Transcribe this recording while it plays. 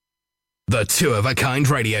The Two of a Kind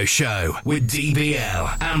Radio Show with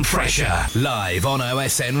DBL and Pressure live on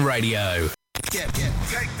OSN Radio. Take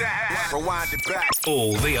that. Rewind it back.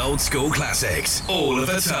 All the old school classics, all of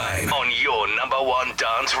the time on your number one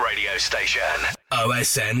dance radio station,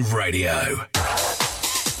 OSN Radio.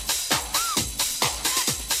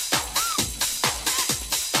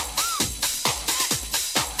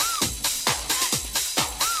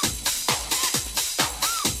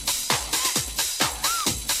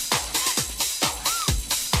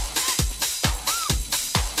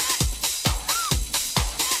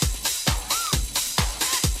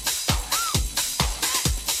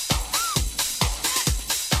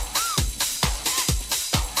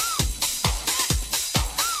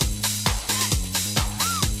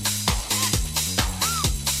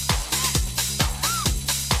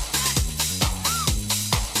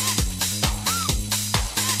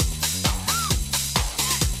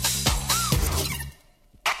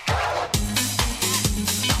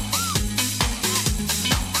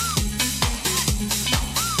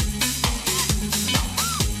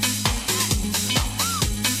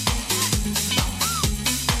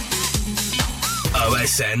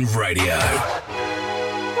 OSN Radio. Yeah.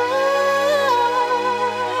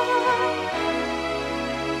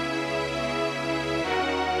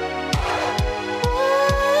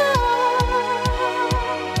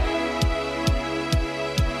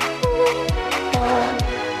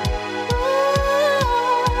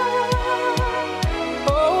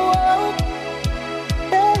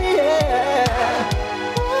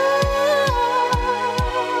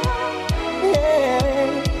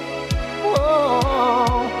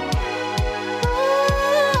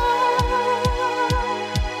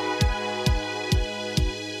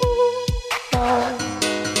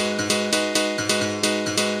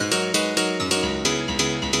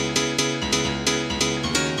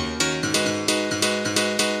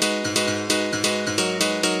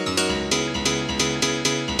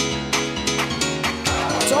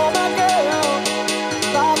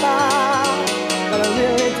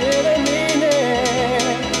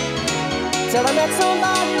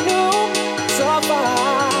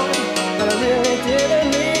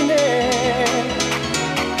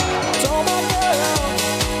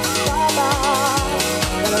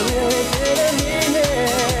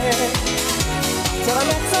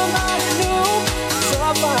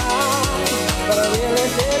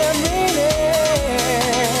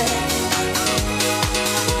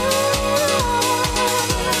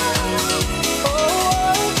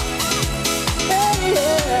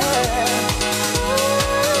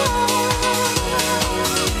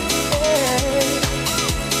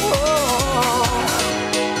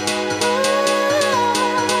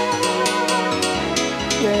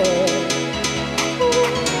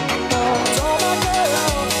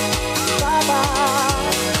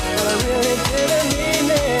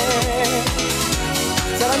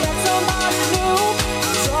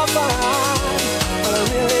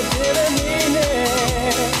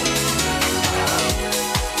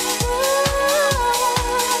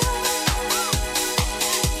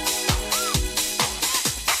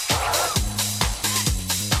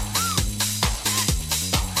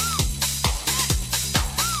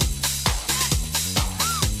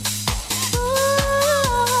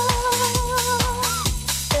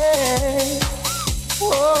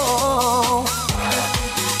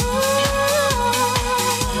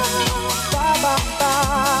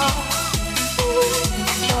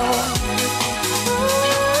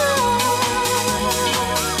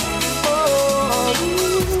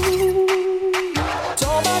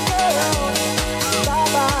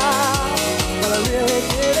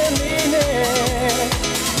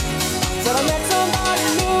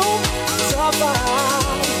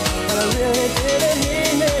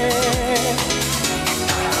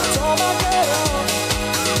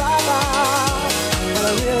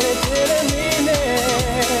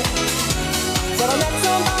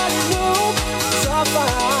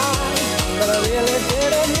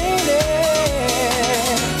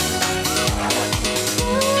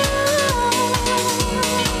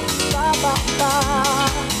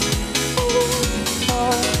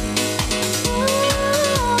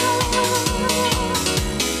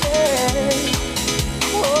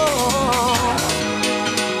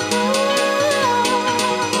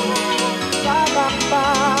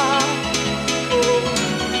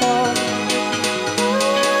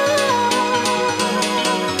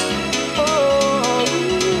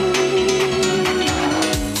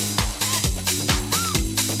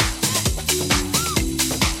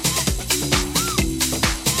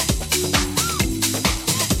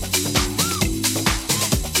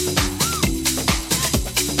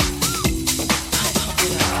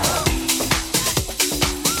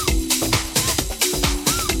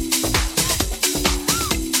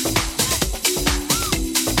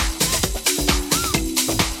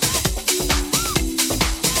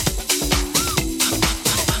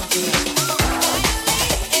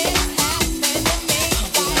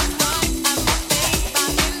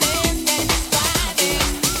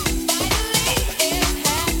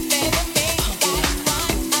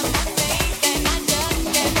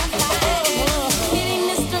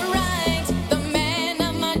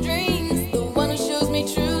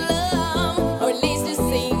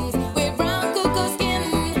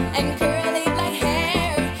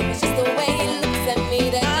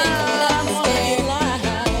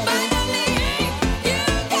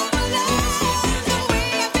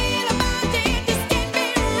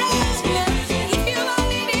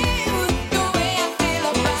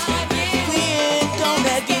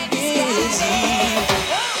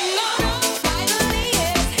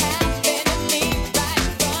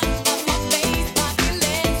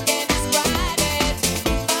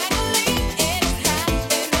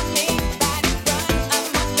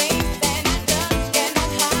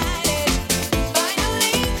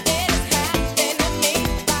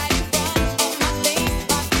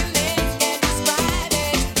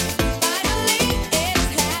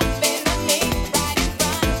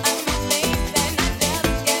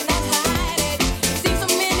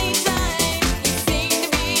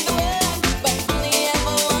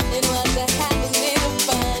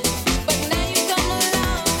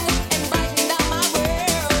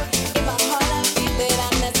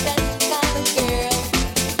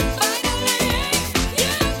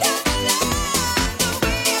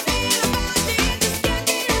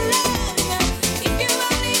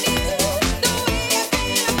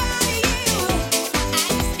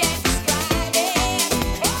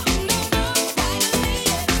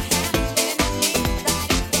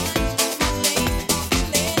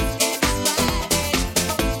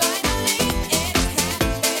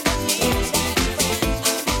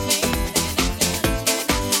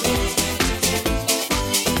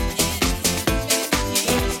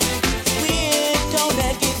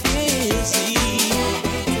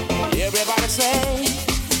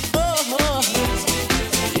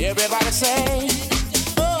 Everybody say,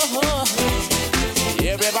 oh, oh.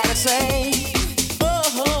 Everybody say, oh,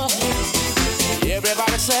 oh.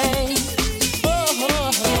 Everybody say, oh,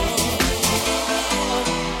 oh, oh.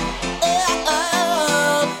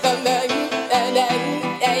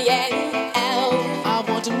 I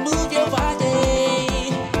want to move your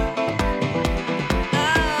body. I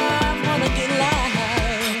wanna get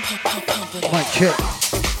live. Mic check.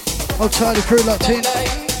 Hold tight the crew locked in.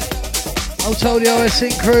 Hold tight the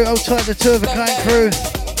OSN crew. Hold tight the Two of a Kind crew.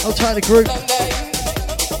 Hold tight the group.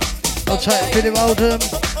 Hold tight Philip Oldham.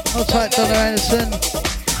 Hold tight Donna Anderson.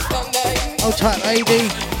 Hold tight Lady.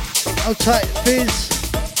 Hold tight Fizz.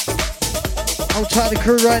 Hold tight the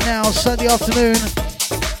crew right now. Sunday afternoon.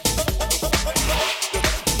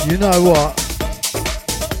 You know what?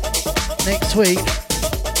 Next week,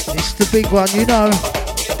 it's the big one, you know.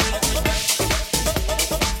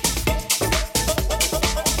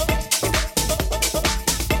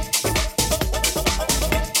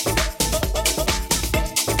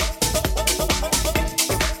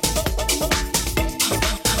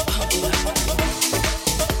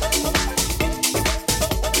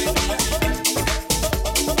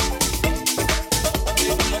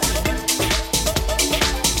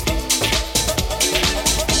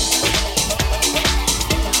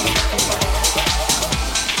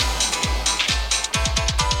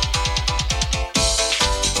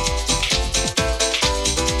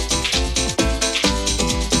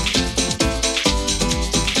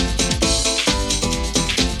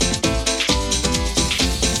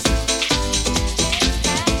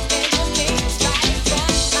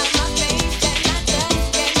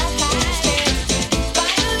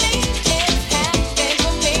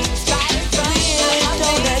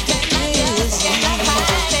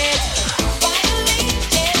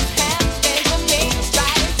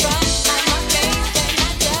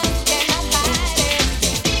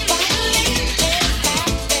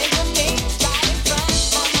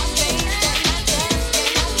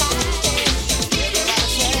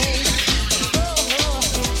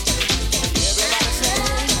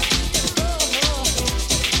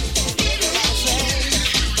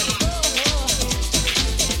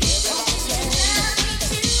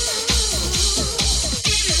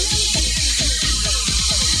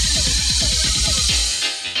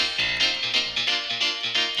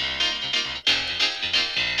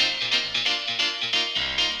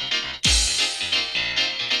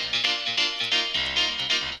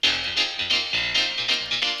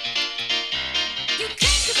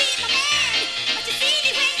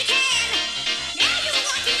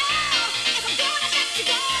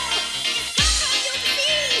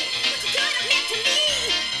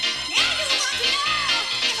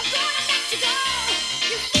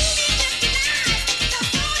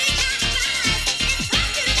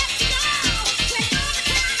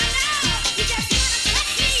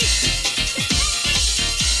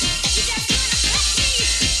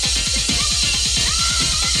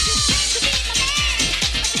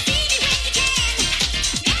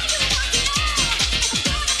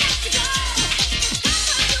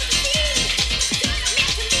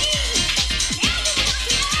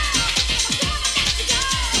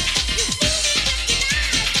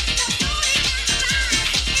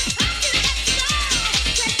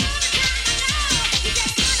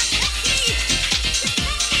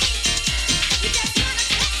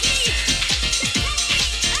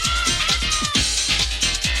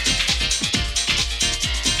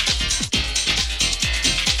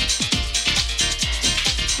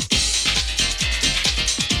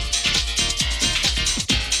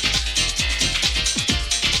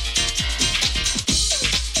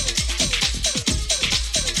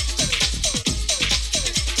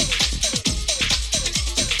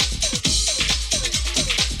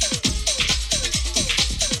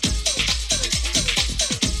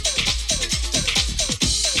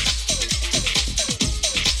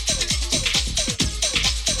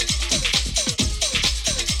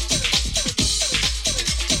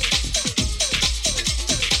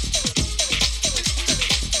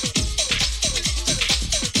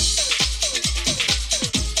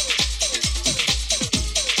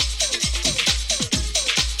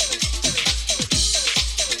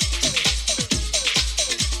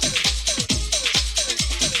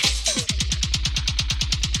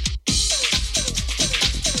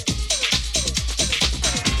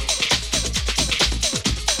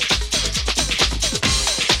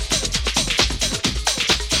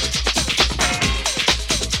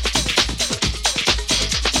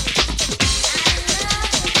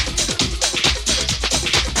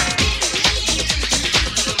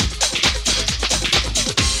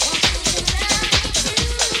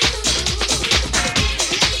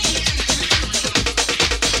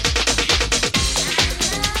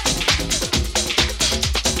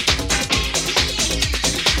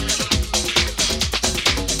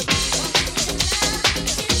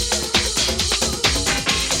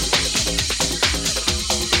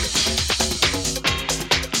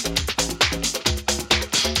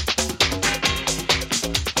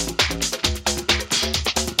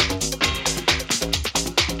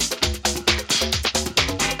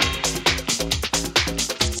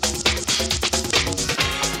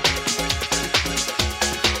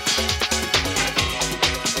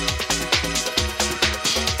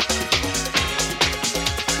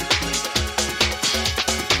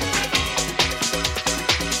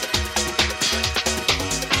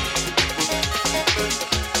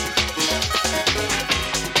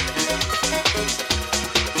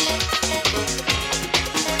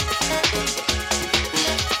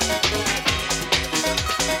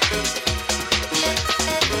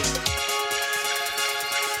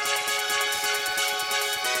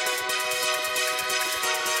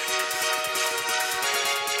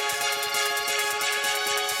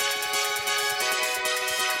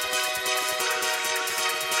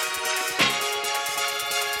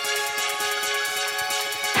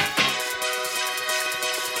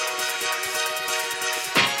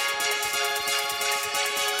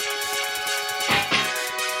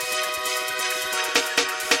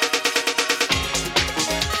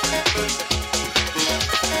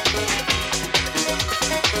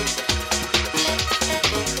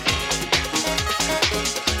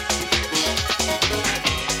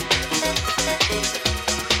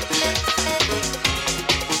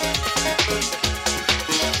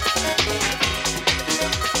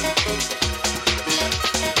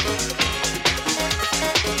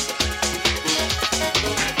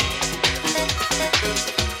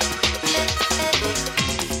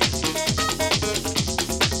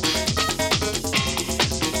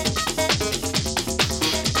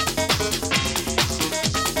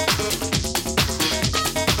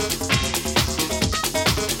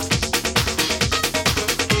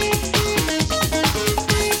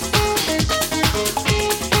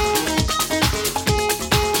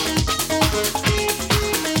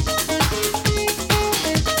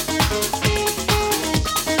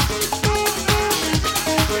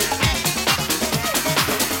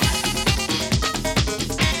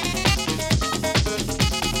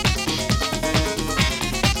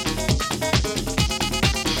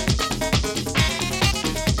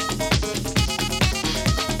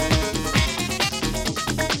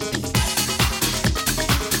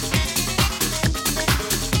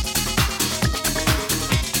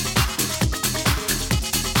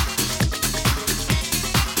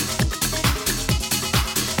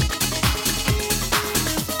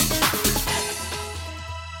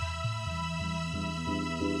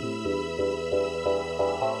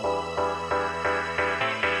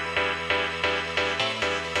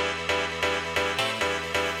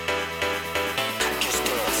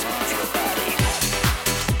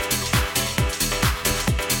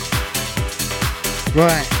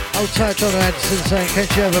 Right, old tight John Anderson saying, can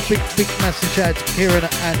you have a big massive shout out to Kieran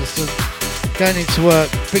Anderson going into work.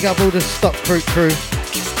 Big up all the stock taking crew.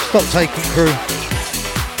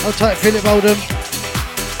 Old tight Philip Oldham.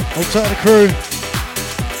 Old tight the crew.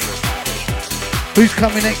 Who's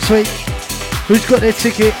coming next week? Who's got their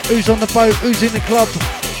ticket? Who's on the boat? Who's in the club?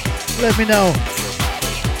 Let me know.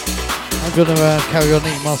 I'm gonna carry on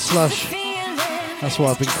eating my slush. That's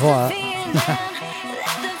why I've been quiet.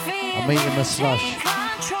 I'm eating my slush.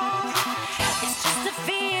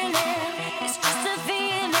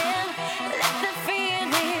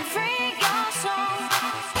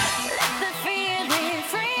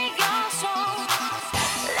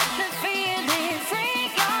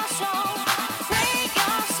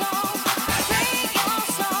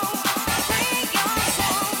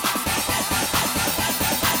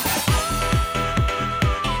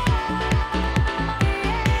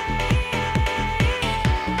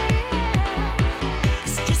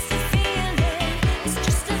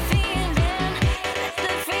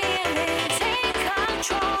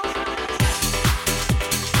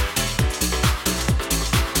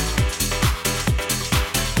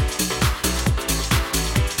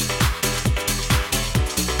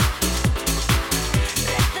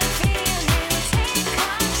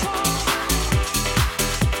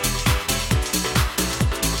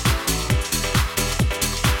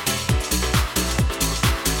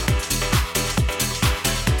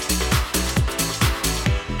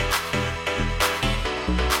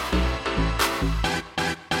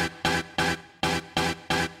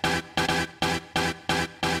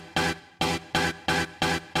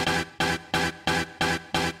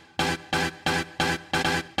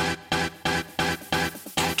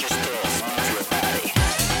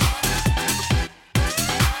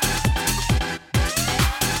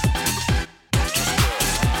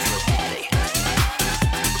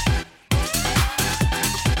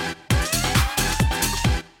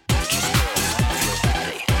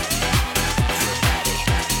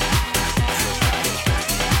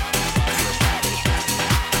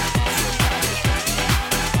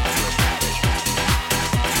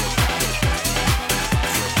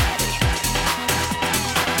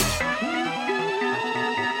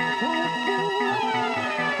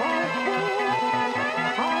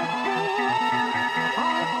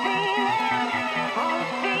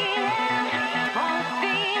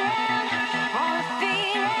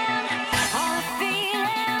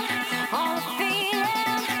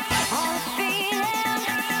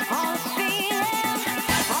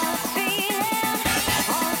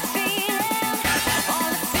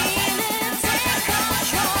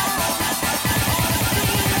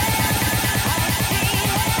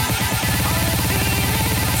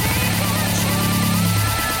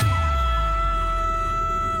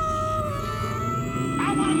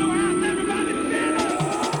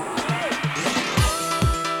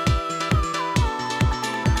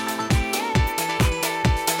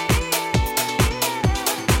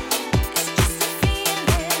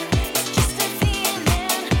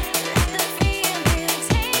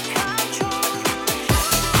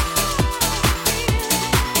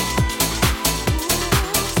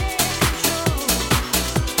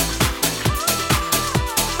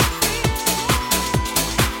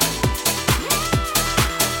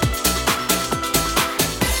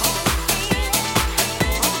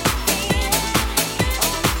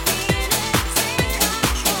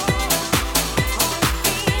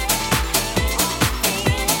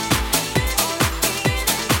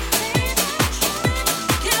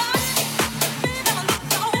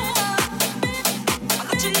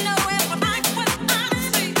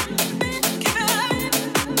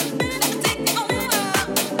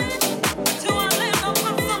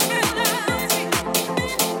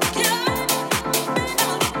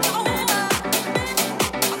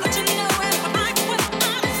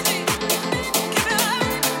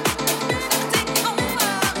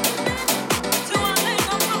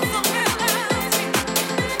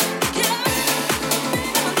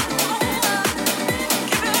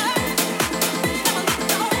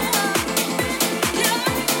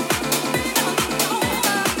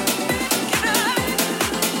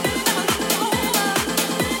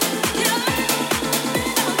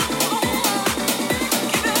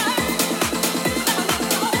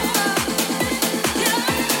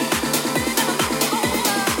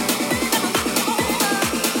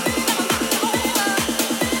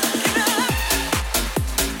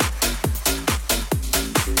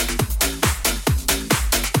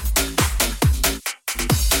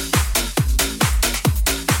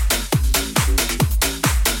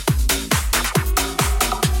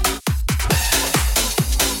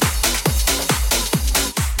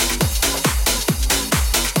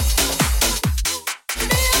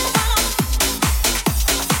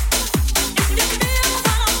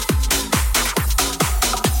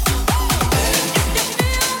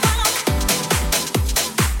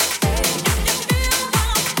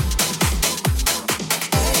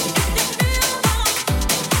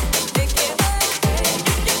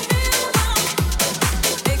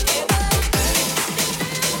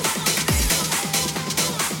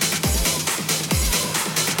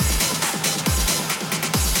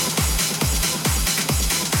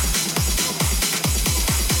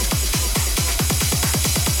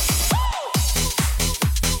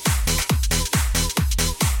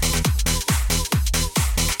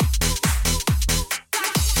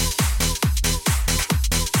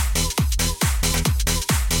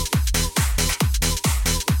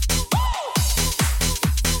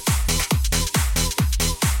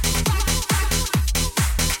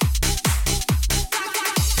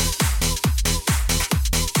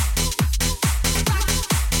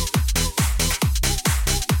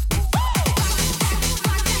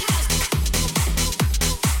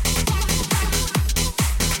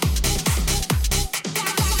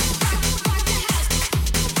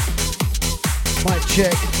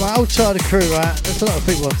 check. Right, old side of the crew, right? There's a lot of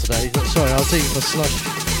people on today. Sorry, I was eating my slush.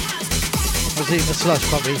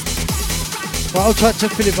 Puppy. Right, I'll type to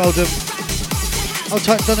Philip Oldham. I'll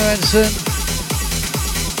type Donna Anderson.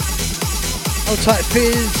 I'll type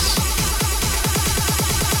Fizz.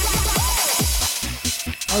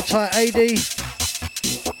 I'll type AD.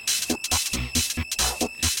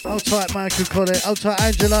 I'll type Michael Collett. I'll type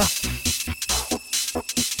Angela.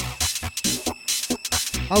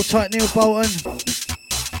 I'll type Neil Bolton.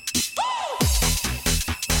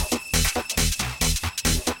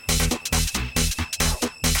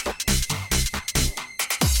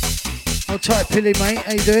 I'll type Pilly, mate.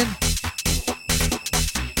 How you doing?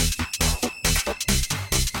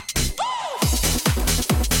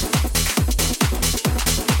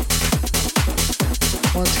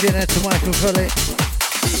 Once again, out to Michael Collett.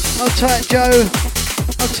 I'll type Joe.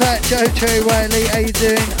 I'll type Joe Cherry Wiley. How you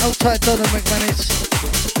doing? I'll type Donna McManus.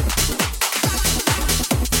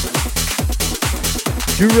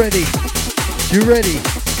 You ready? You ready?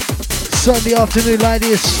 Sunday afternoon,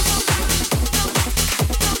 ladies.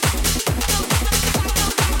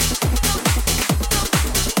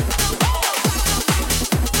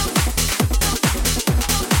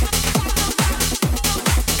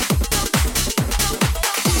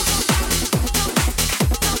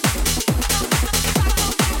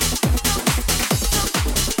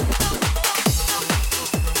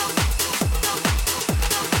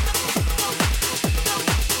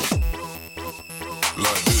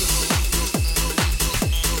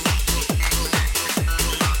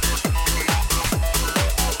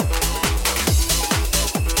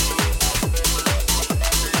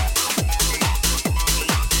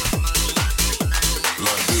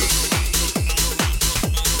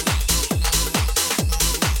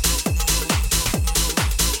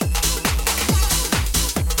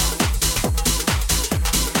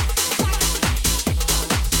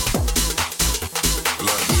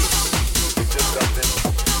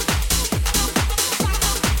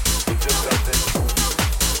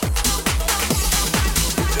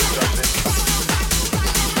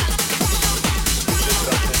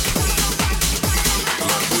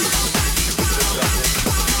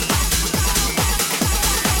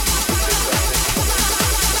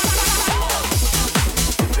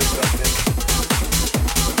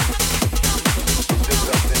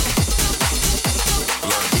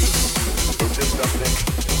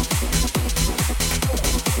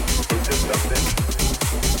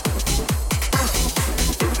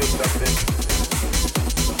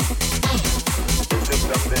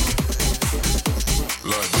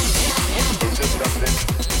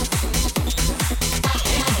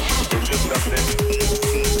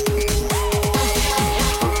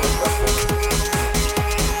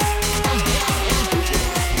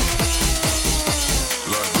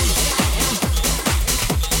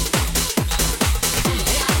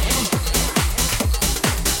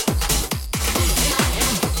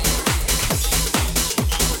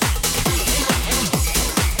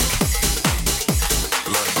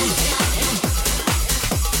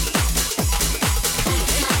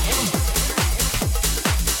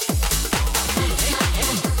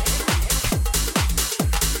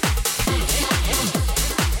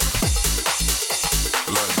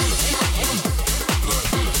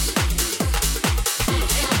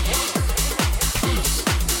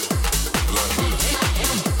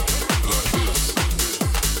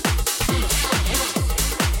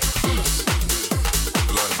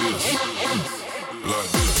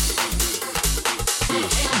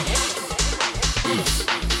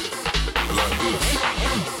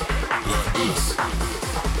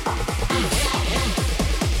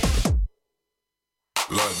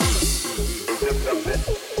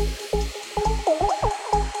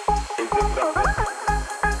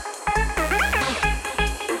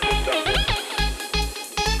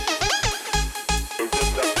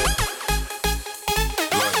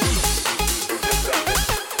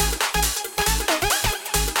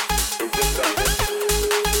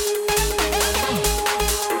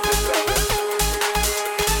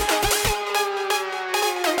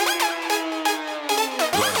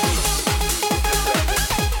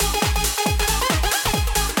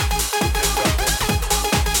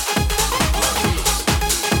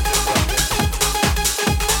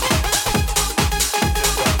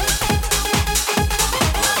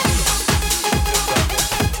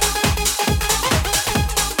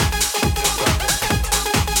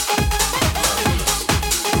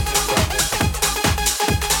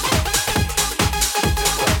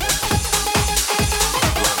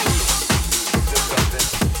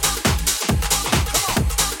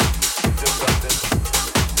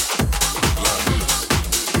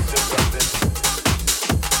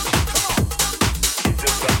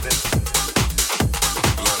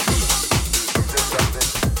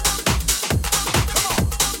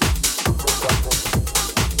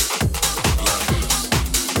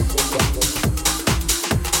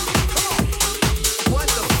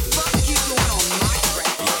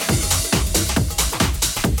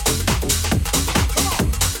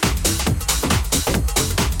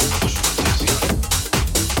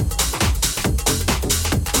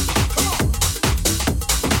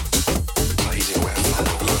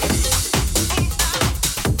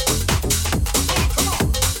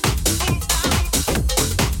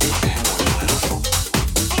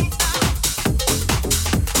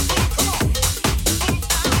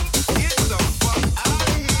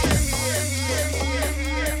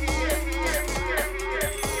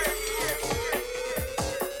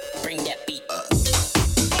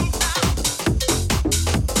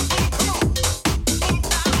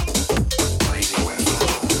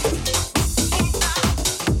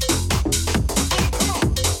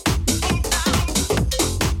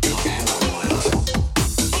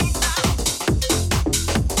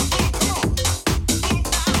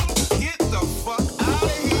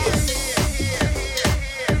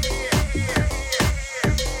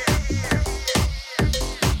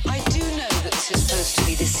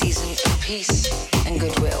 peace and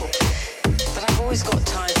goodwill. But I've always got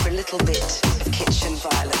time for a little bit of kitchen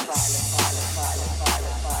violence.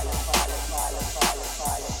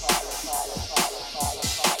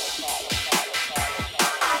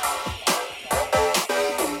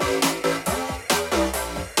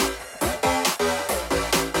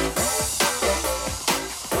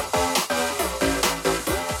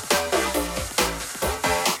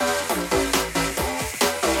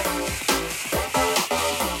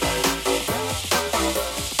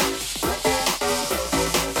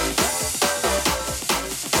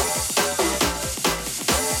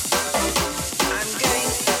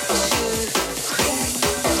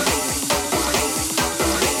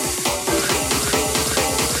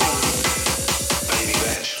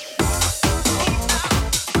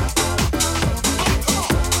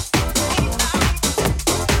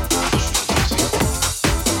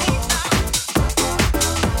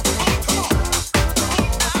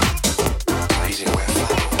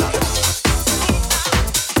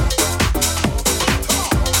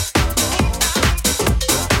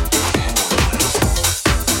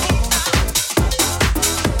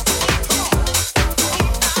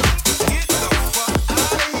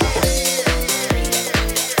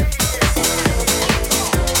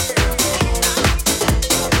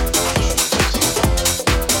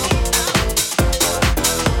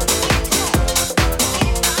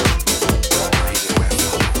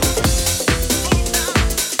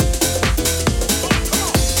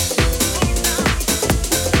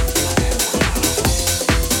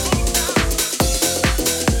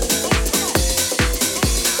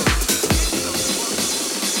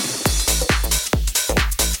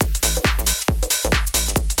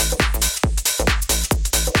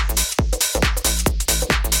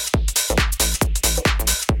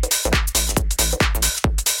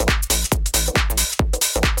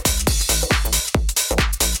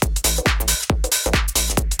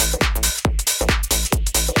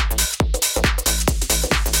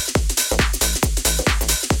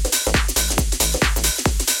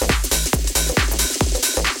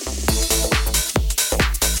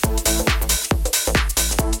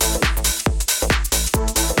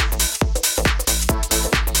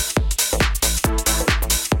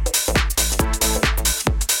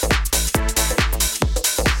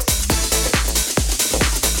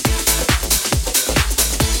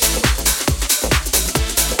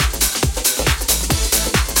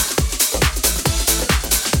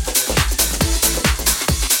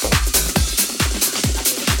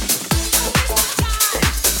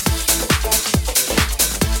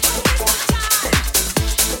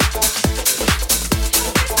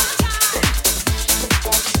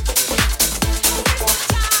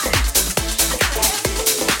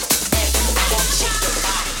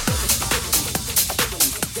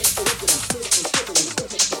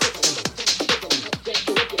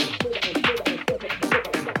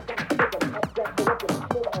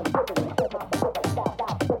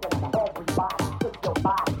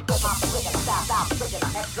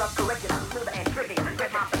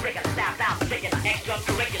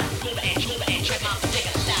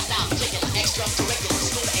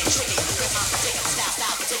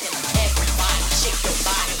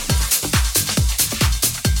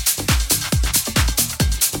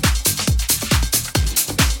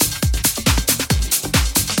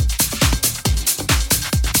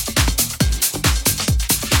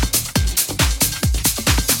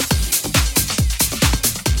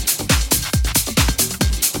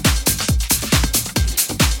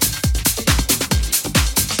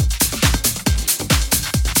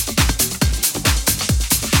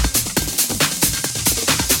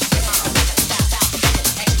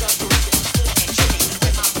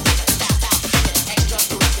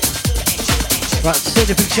 Right, send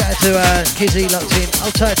a big shout out to Kizzy locked in. I'll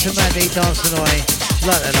take to Maddie dancing away. She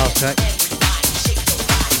liked that last track.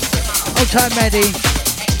 I'll take Maddie.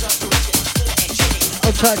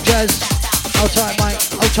 I'll take Jazz. I'll take Mike.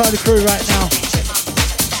 I'll take the crew right now.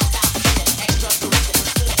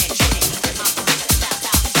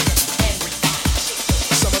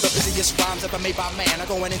 Rhymes ever made by man. I'm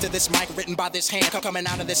going into this mic written by this hand. Coming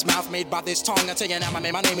out of this mouth made by this tongue. I tell you now, my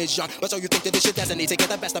man, my name is Young. But so you think that this your destiny to get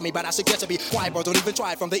the best of me? But I suggest to be quiet, bro. Don't even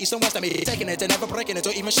try it from the east and west of me. Taking it and never breaking it,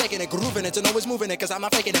 or even shaking it, grooving it, and always moving it, cause I'm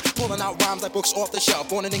not faking it. Pulling out rhymes like books off the shelf.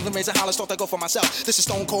 Born in England, raised in Hollis, thought I go for myself. This is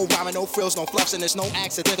stone cold rhyming, no frills, no fluffs, and there's no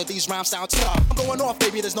accident that these rhymes sound tough. I'm going off,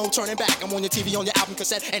 baby, there's no turning back. I'm on your TV, on your album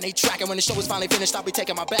cassette, and they track. And when the show is finally finished, I'll be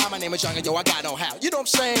taking my bow. My name is Young, and yo, I got no how. You know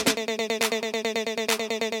what I'm saying?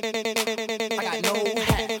 I got no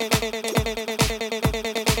hat.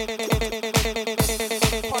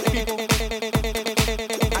 Party people,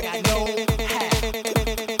 I got no hat.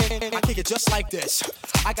 I kick it just like this.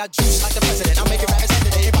 I got juice like the president. I'm making rappers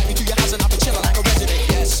every day. Invite me to your house and I'll be chilling like a resident.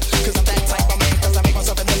 Yes, cause I'm that type of man. Cause I make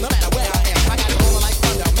myself a no matter where I am. I got it rolling like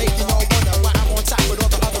thunder, making y'all wonder why I'm on top with all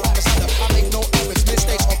the other rappers under. I make no errors,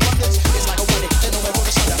 mistakes or blunders. It's like a wedding, then nowhere for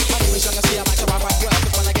the thunder. My name is Young and see I like to rock well.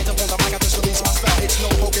 Cause when I get up on the mic, I just release my spell. It's no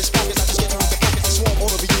hocus pocus, I just get to the focus and swarm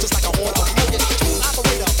over you just like a horde of locusts. Smooth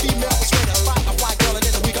operator, female persuader, spot a fly girl and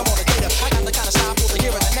in a week I'm on a data. I got the kind of style for the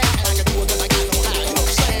here and the now, and I can do it cause I got no how. You know what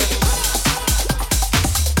I'm saying?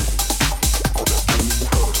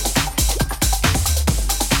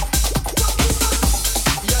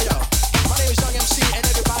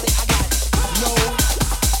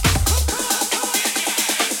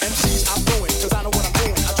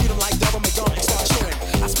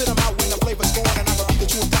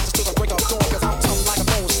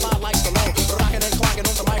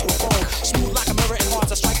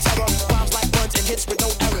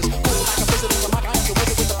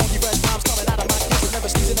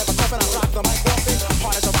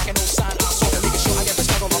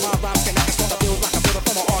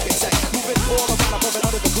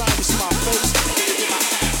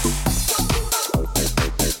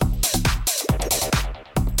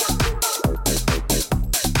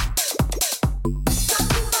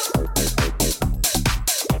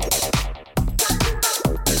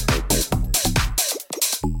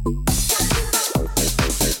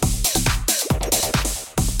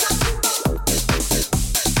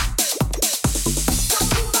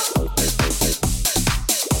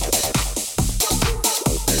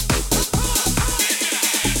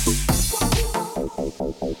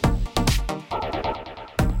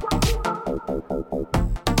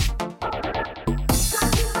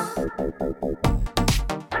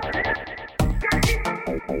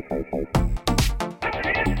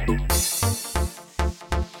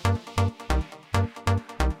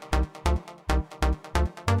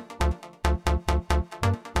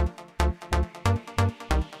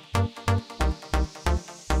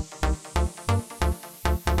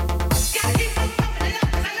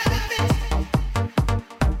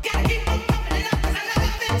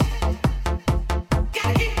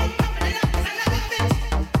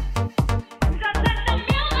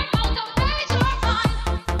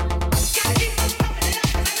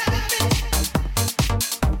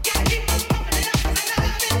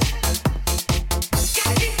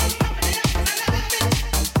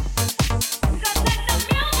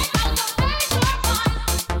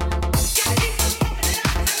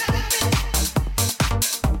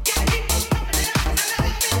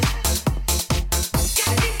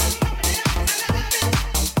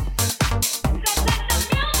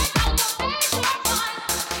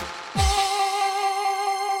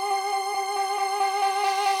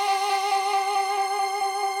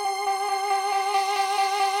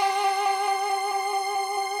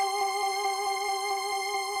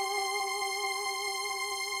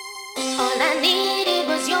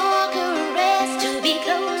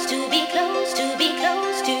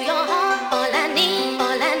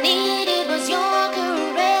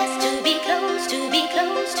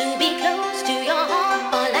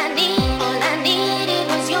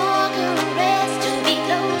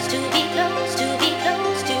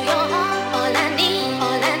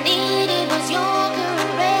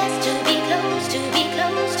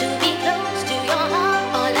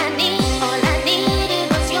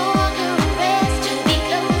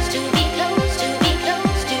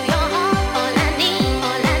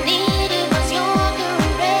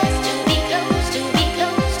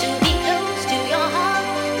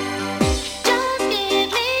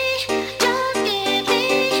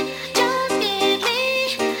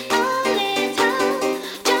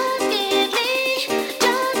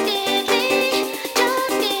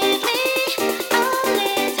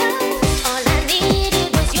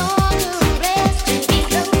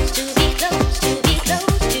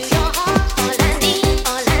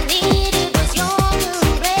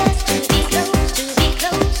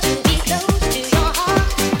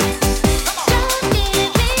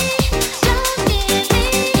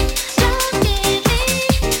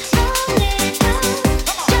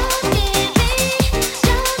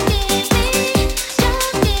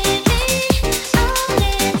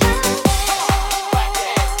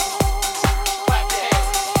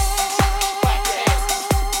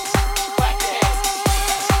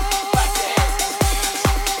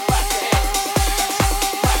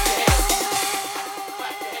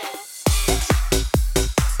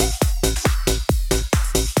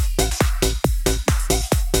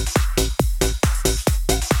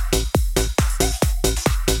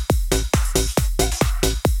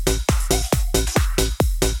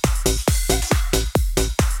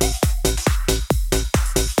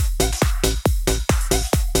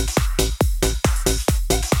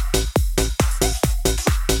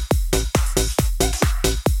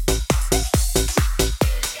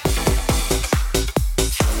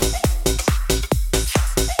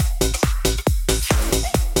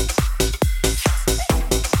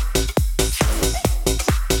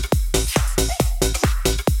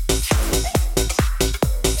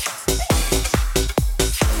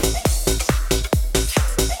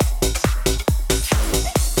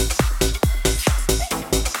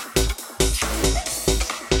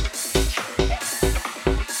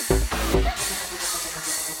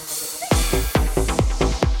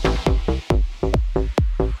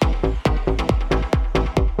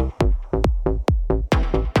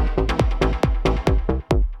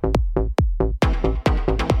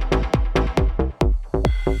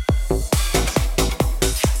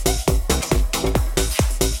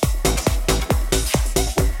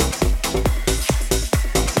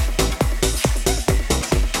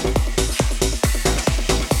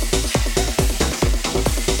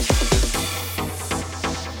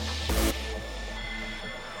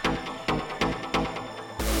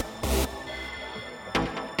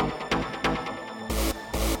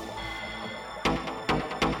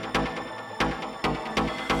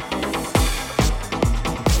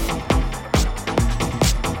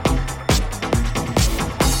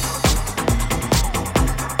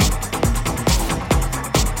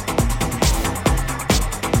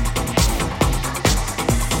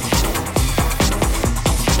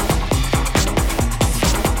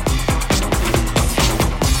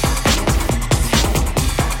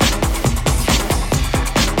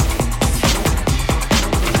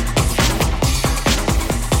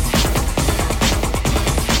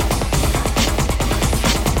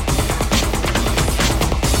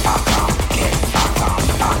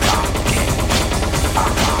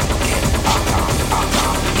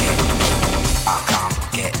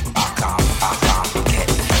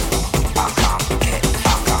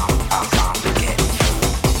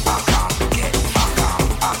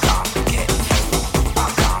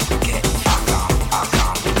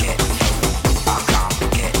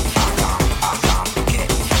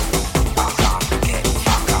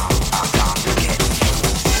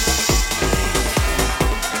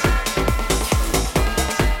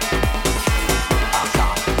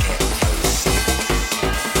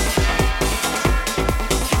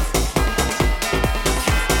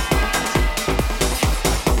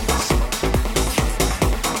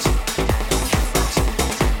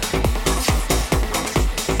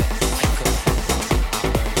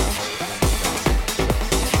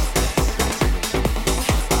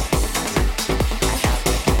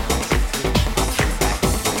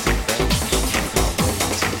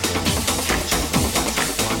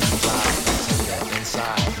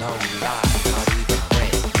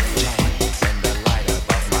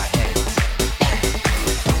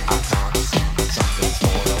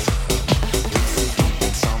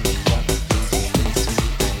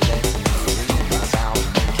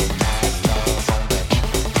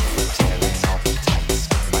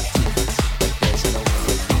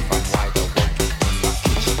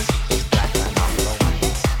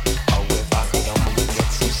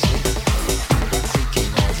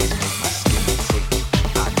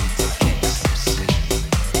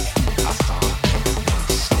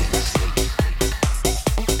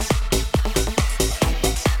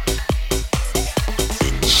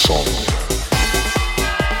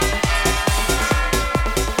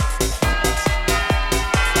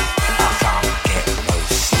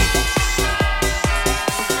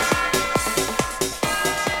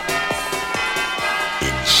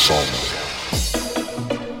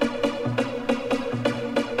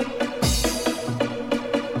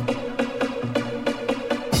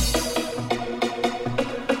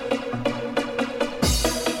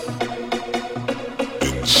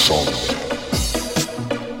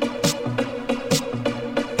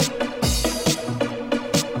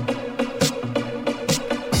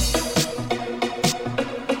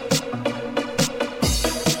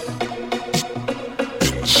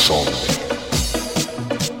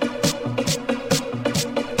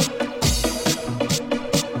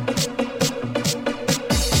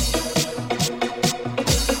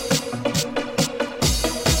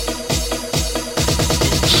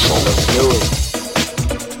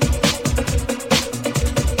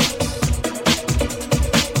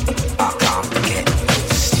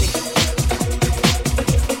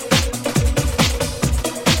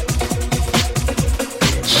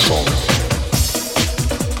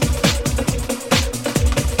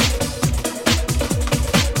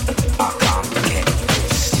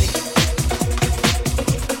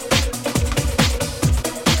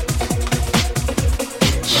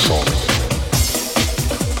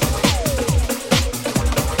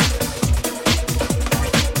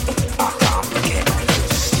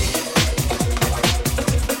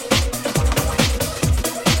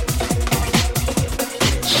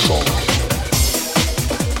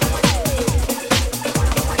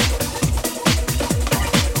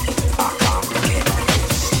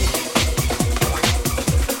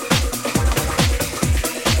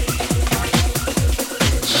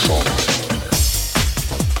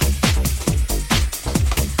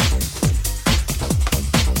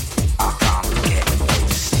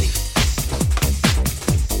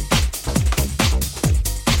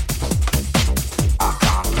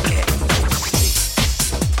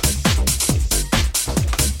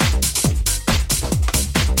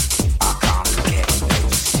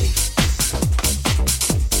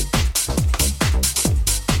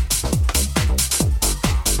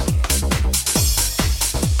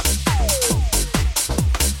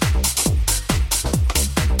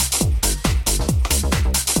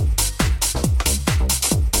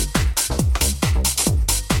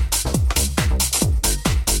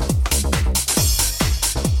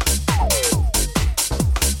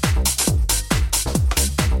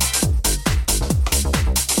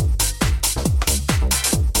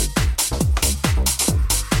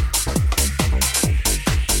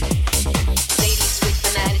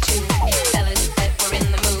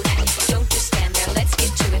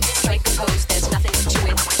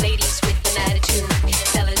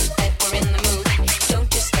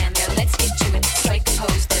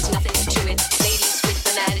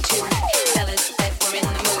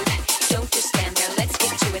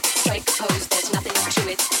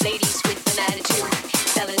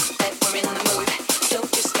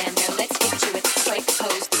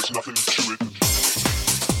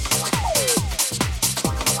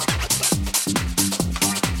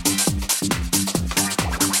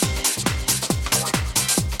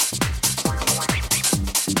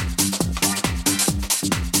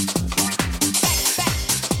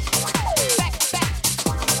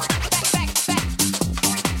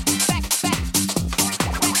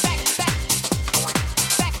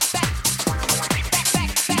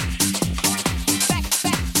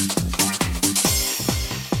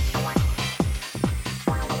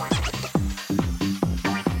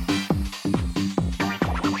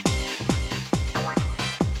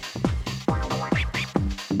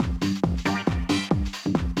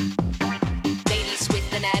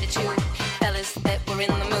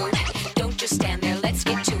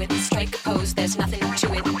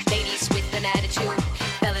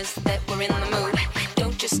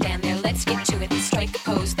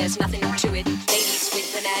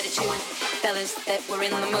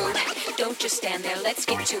 just stand there, let's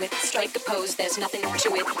get to it. Strike a pose, there's nothing to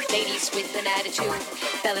it. Ladies with an attitude,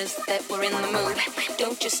 fellas that were in the mood.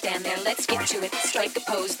 Don't just stand there, let's get to it. Strike a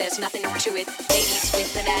pose, there's nothing to it. Ladies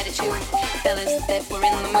with an attitude, fellas that were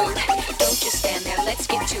in the mood. Don't just stand there, let's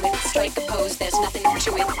get to it. Strike a pose, there's nothing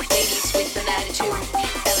to it. Ladies with an attitude,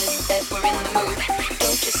 fellas that were in the mood.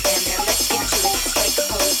 Don't just stand there, let's get to it. Strike a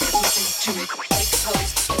pose, there's nothing to it. Strike a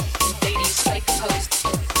pose, ladies, strike a pose.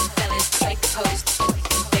 Fellas, strike a pose.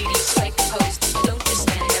 Ladies, strike a pose. Don't just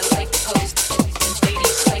stand there, strike a pose.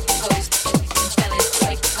 Ladies, strike a pose. Fellas,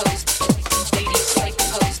 strike a pose. Ladies, strike a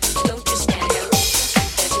pose. Don't just stand there.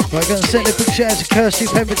 Right, gonna send a big shout out to Kirsty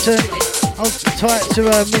Pemberton. I'll tie it to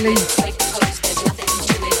Millie.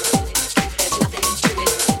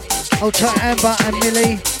 I'll tie Amber and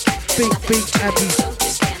Millie. Big happy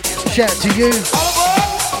shout out to you.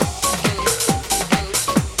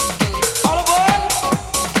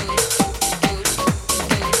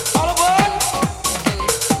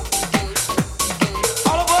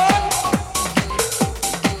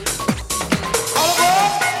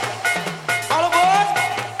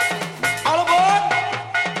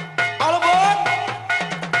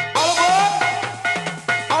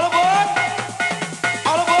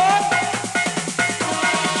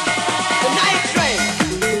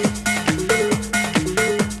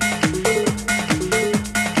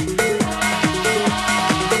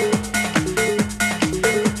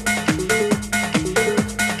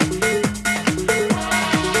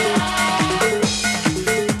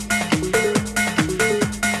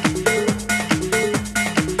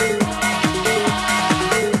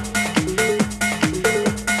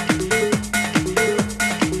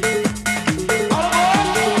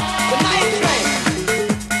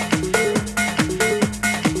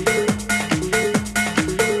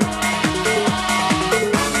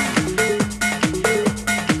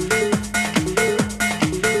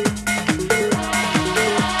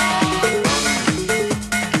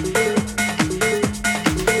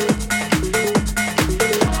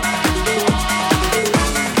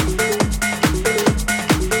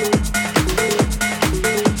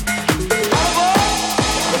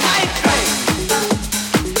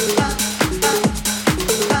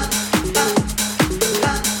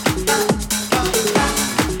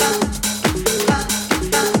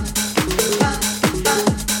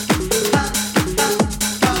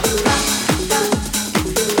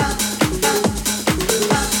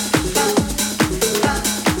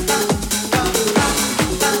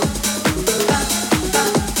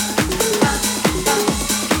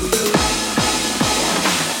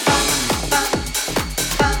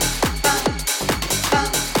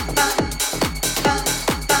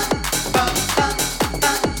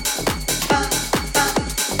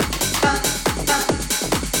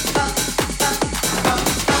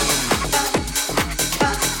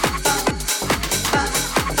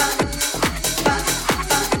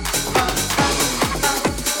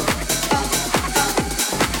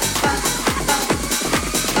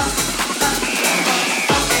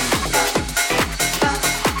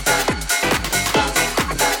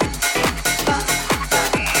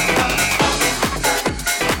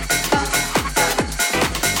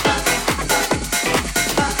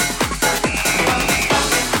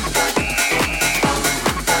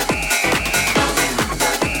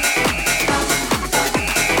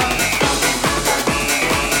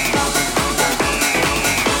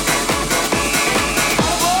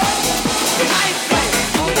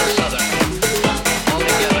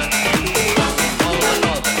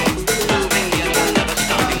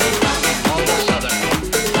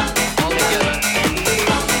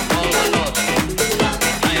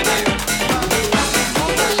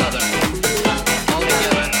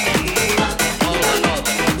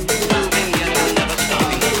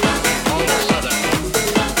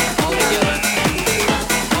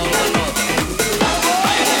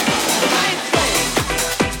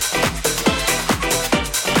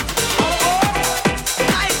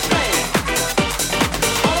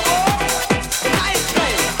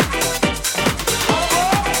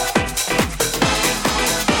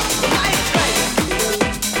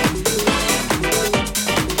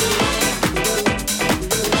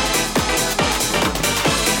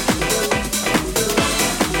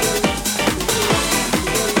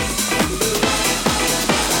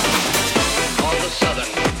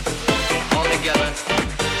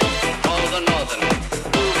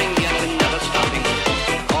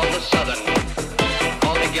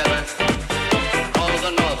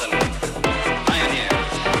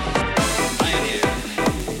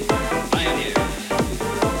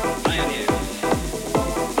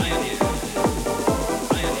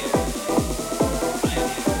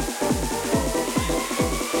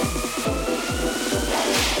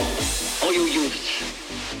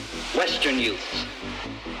 Western youth,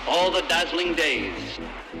 all the dazzling days,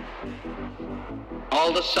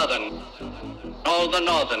 all the southern, all the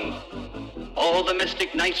northern, all the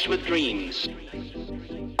mystic nights with dreams.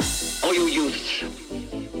 Oh, you youths,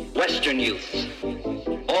 Western youths,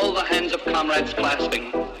 all the hands of comrades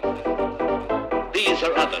clasping. These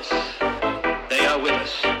are of us, they are with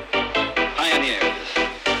us, pioneers,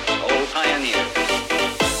 oh pioneers.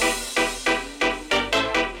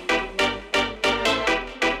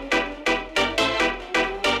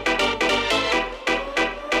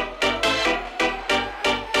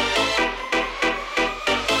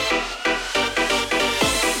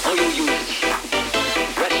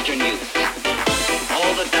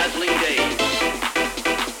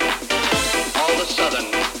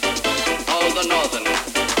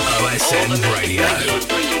 OSN Radio.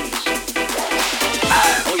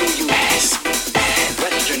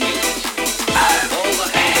 Western youth. All the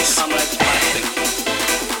hands of comrades clasping.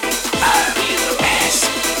 These are us. They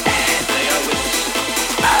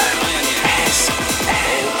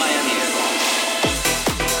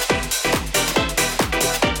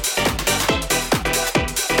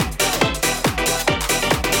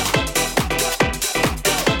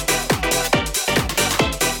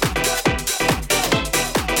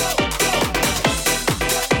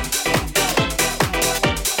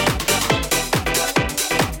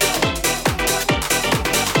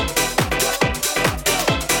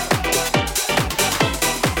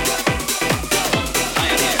with us.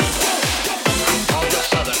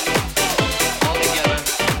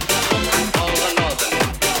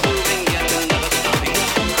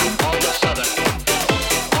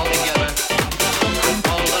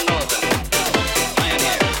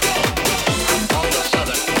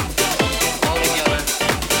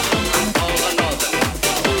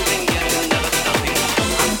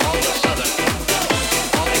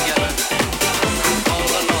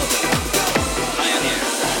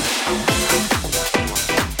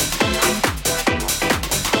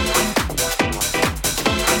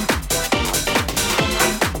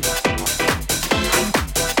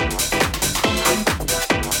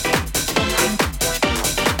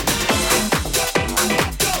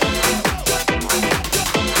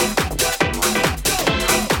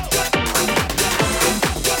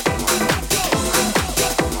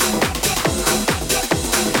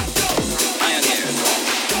 Pioneers.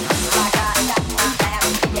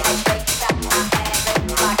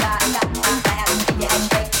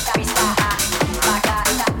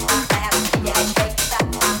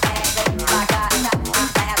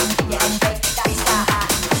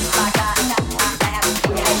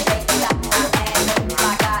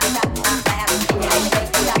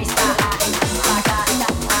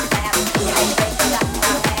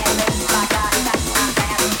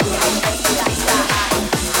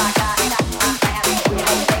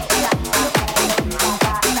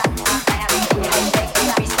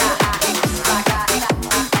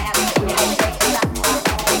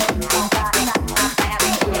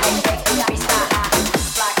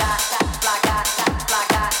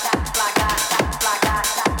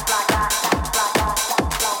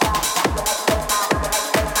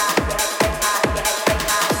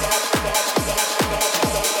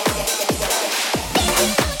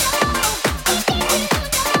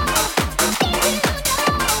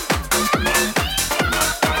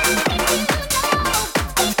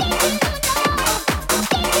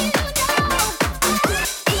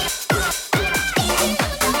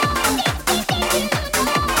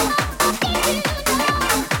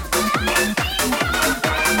 pioneers.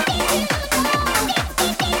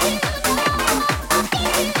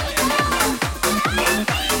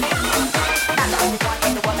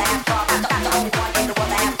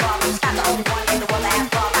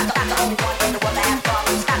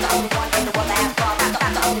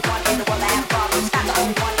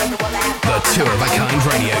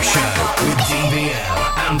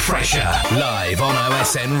 Live on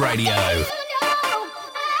OSN Radio.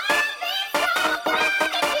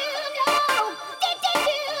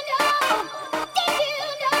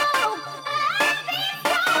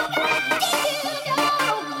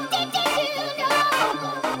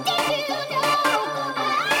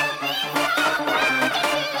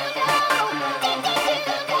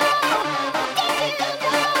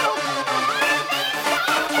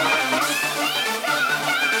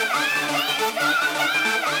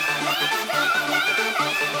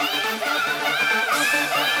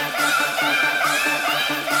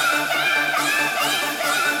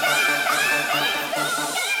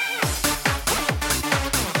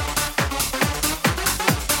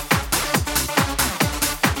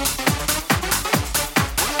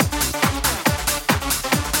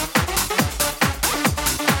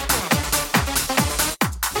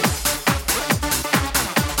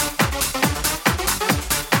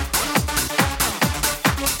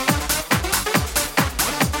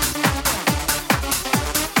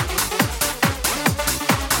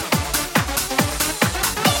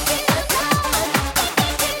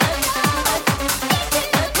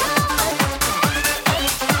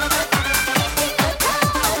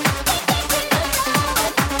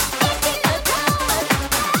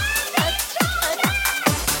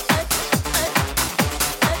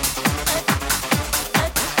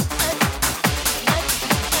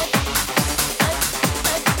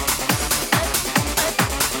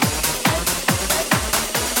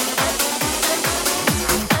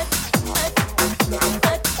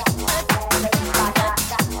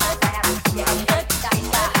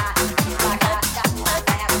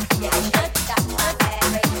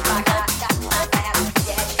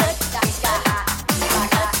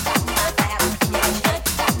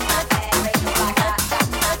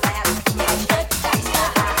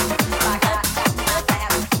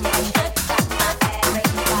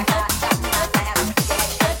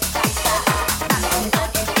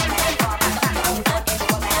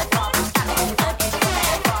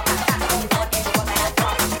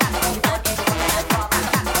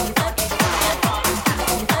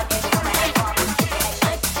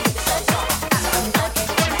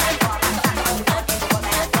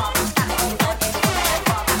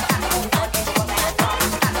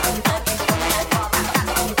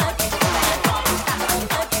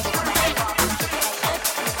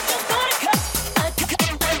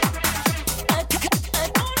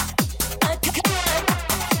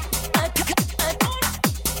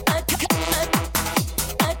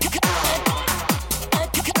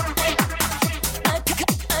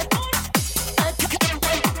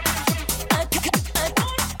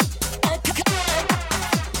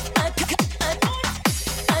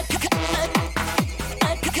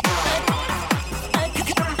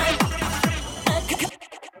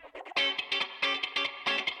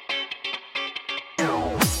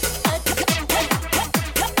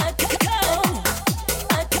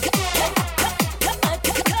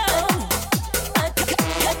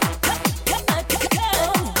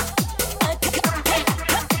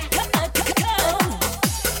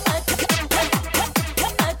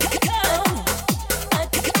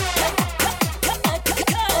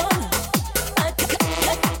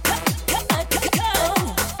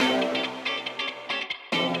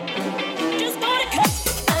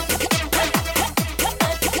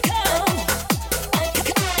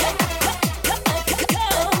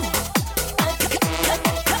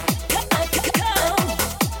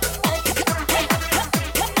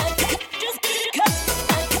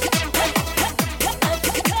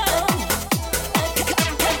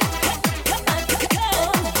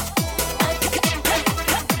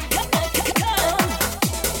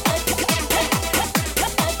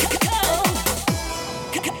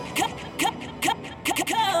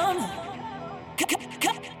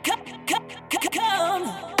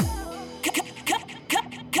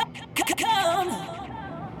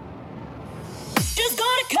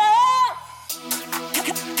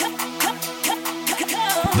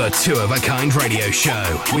 The Two of a Kind Radio Show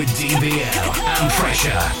with DBL and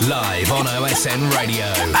Pressure live on OSN Radio.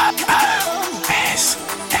 OSN.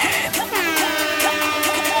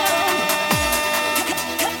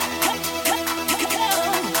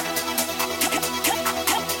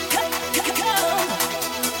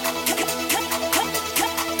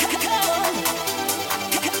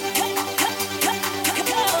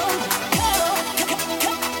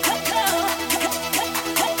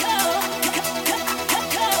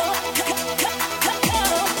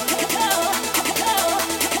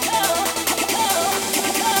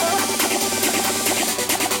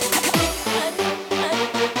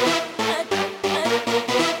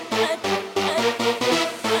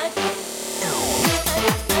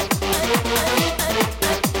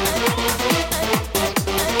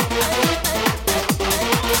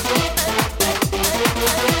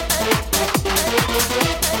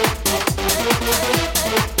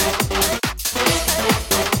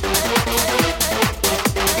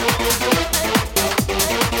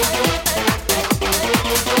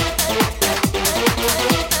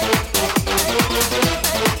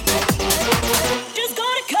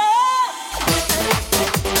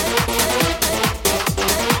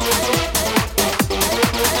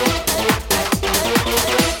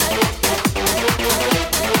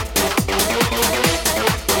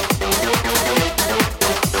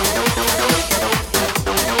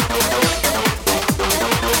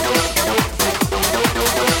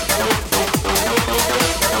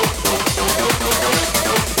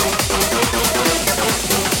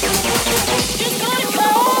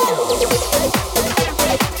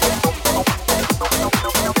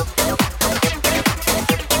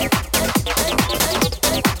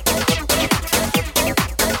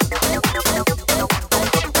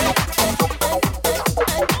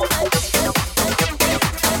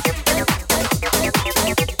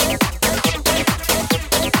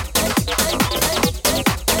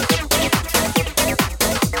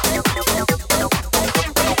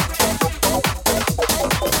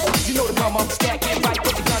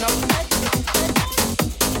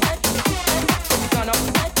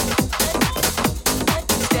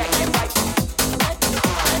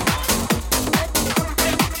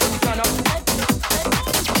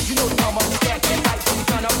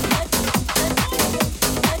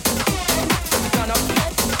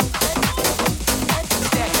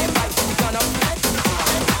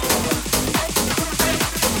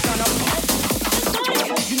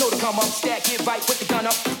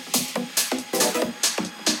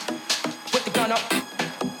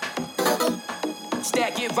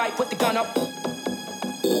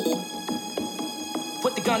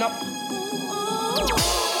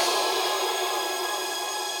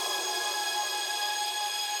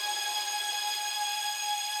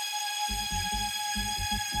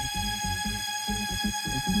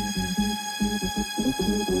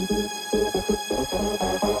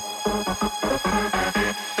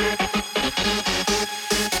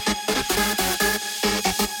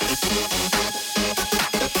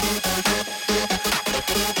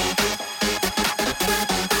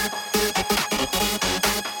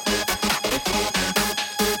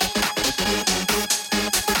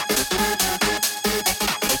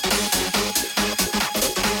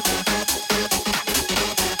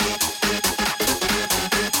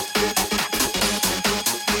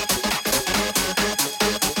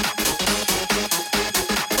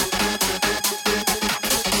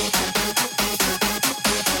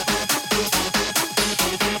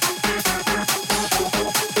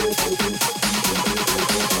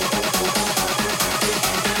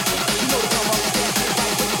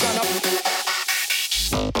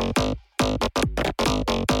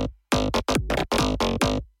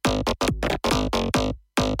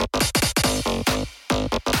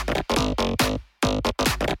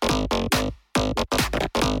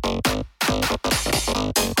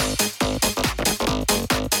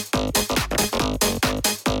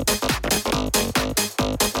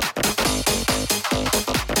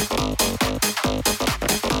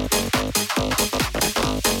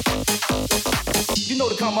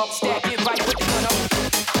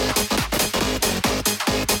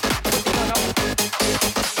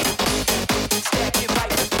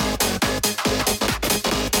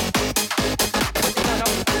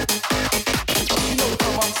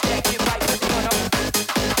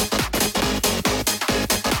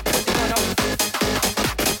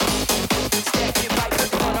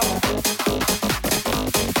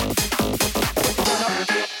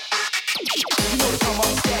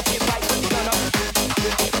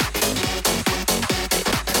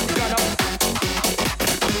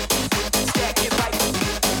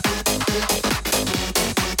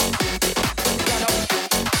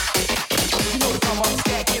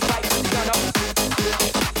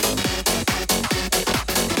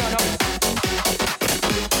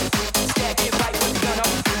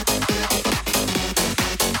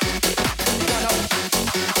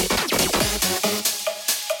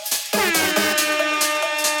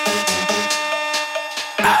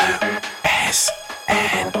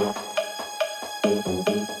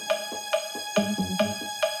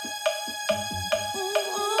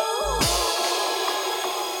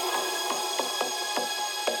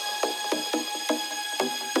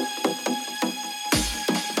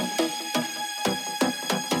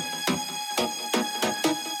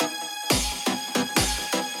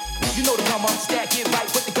 on, stack it right,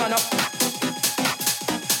 put the gun up.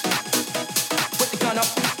 Put the gun up.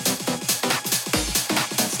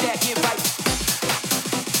 Stack it right.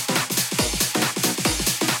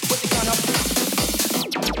 Put the gun up.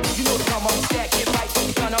 You know to come on, stack it right, put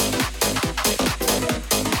the gun up.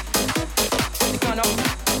 Put the gun up.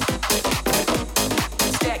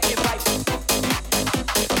 Stack it right.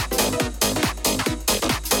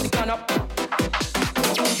 Put the gun up.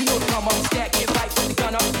 You know to come on, stack it right, put the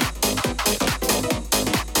gun up.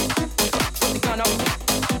 Put the gun up.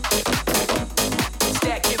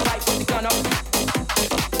 Stack it right, put the gun up.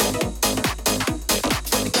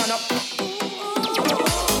 Put the gun up.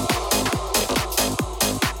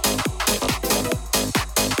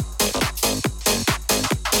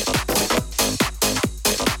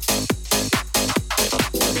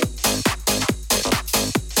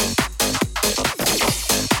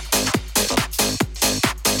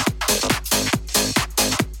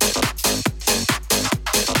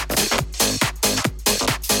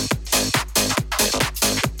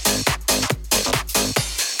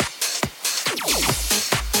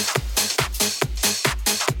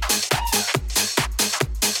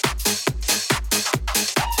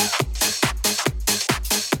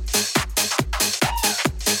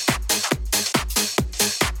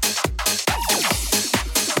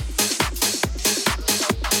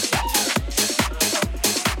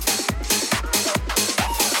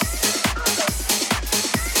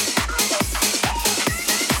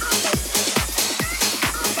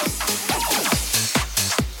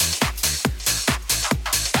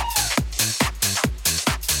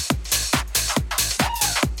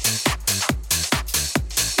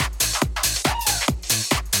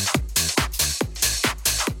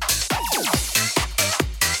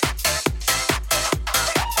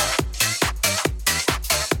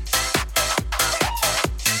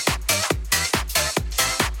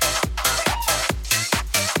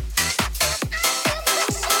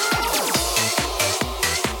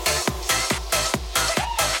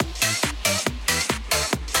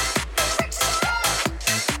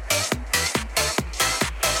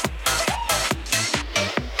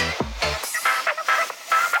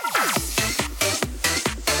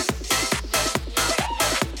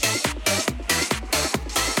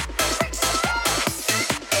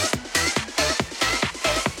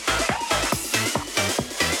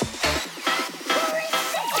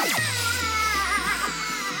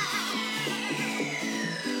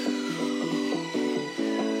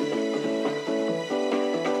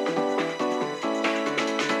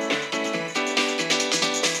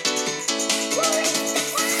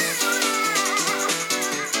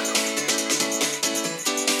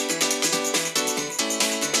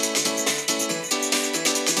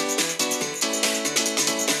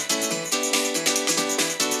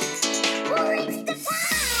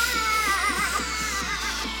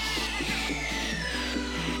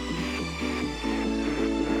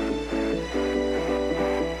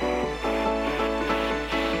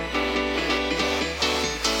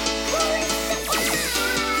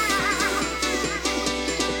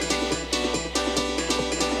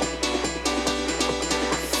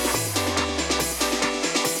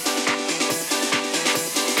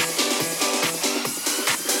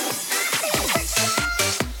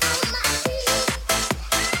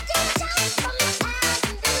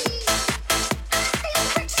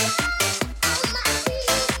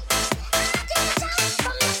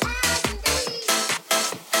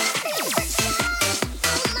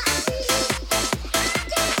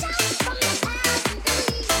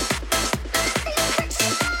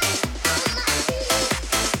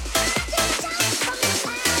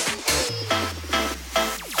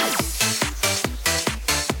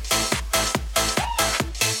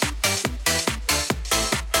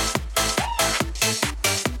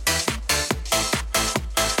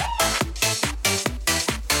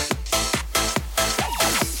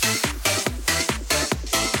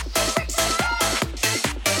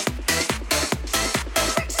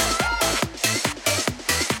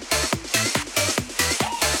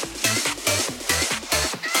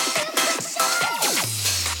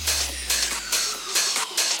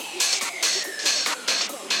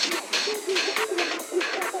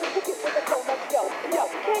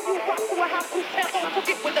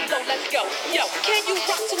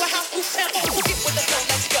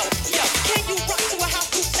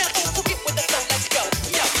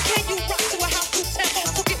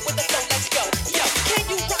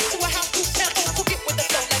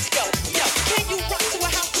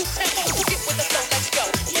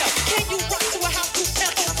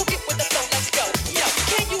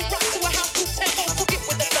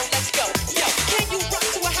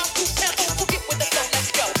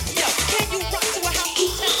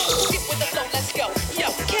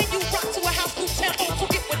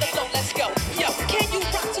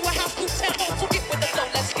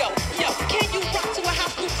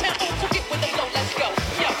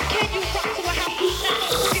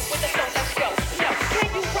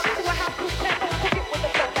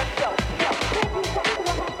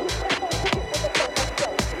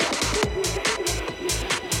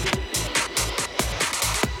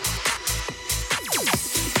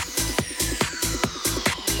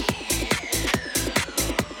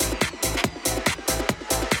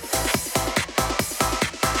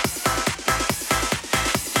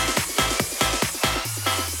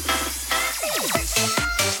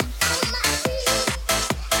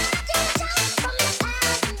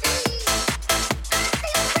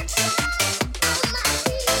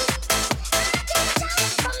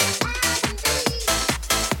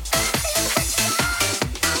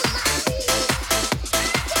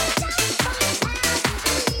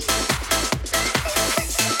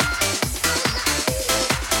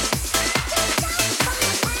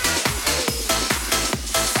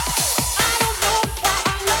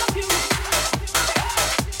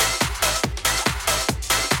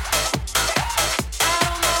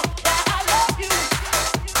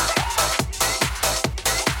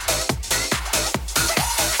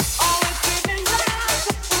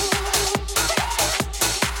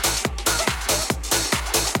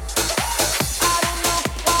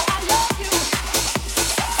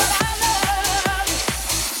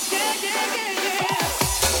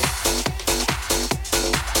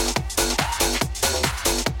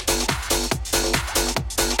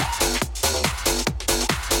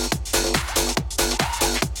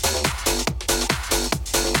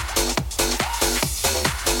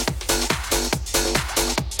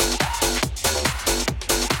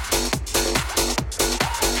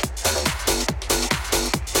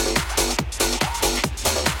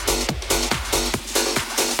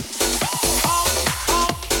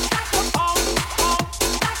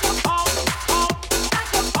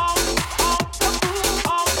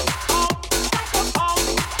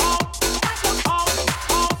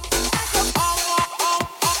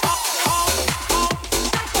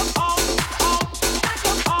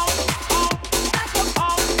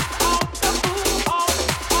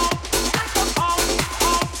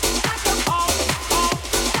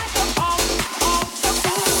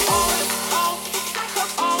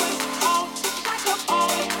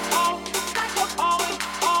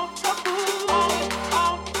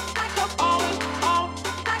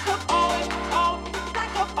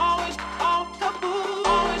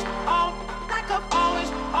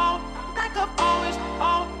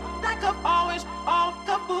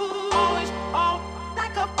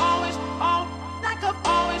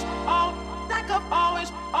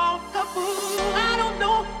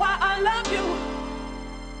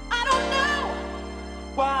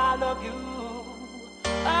 you.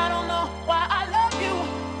 I don't know why I love you,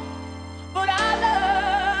 but I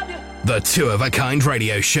love you. The Two of a Kind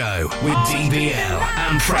Radio Show with DBL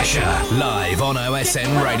and Pressure live on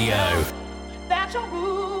OSN Radio. That's your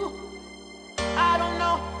rule. I don't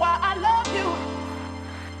know why I love you,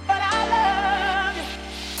 but I love you.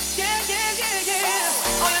 Yeah, yeah, yeah,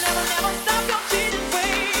 yeah. Oh, you never, never stop your cheating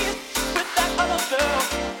ways with that other girl.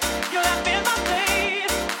 You left me in my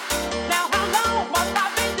place. Now how long must I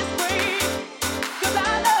be this way? 'Cause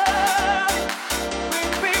I love you.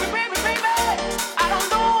 Baby, baby, baby, baby. I don't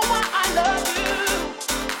know why I love you.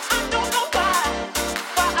 I don't know why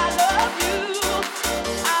I love you.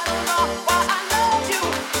 I don't know why I love you.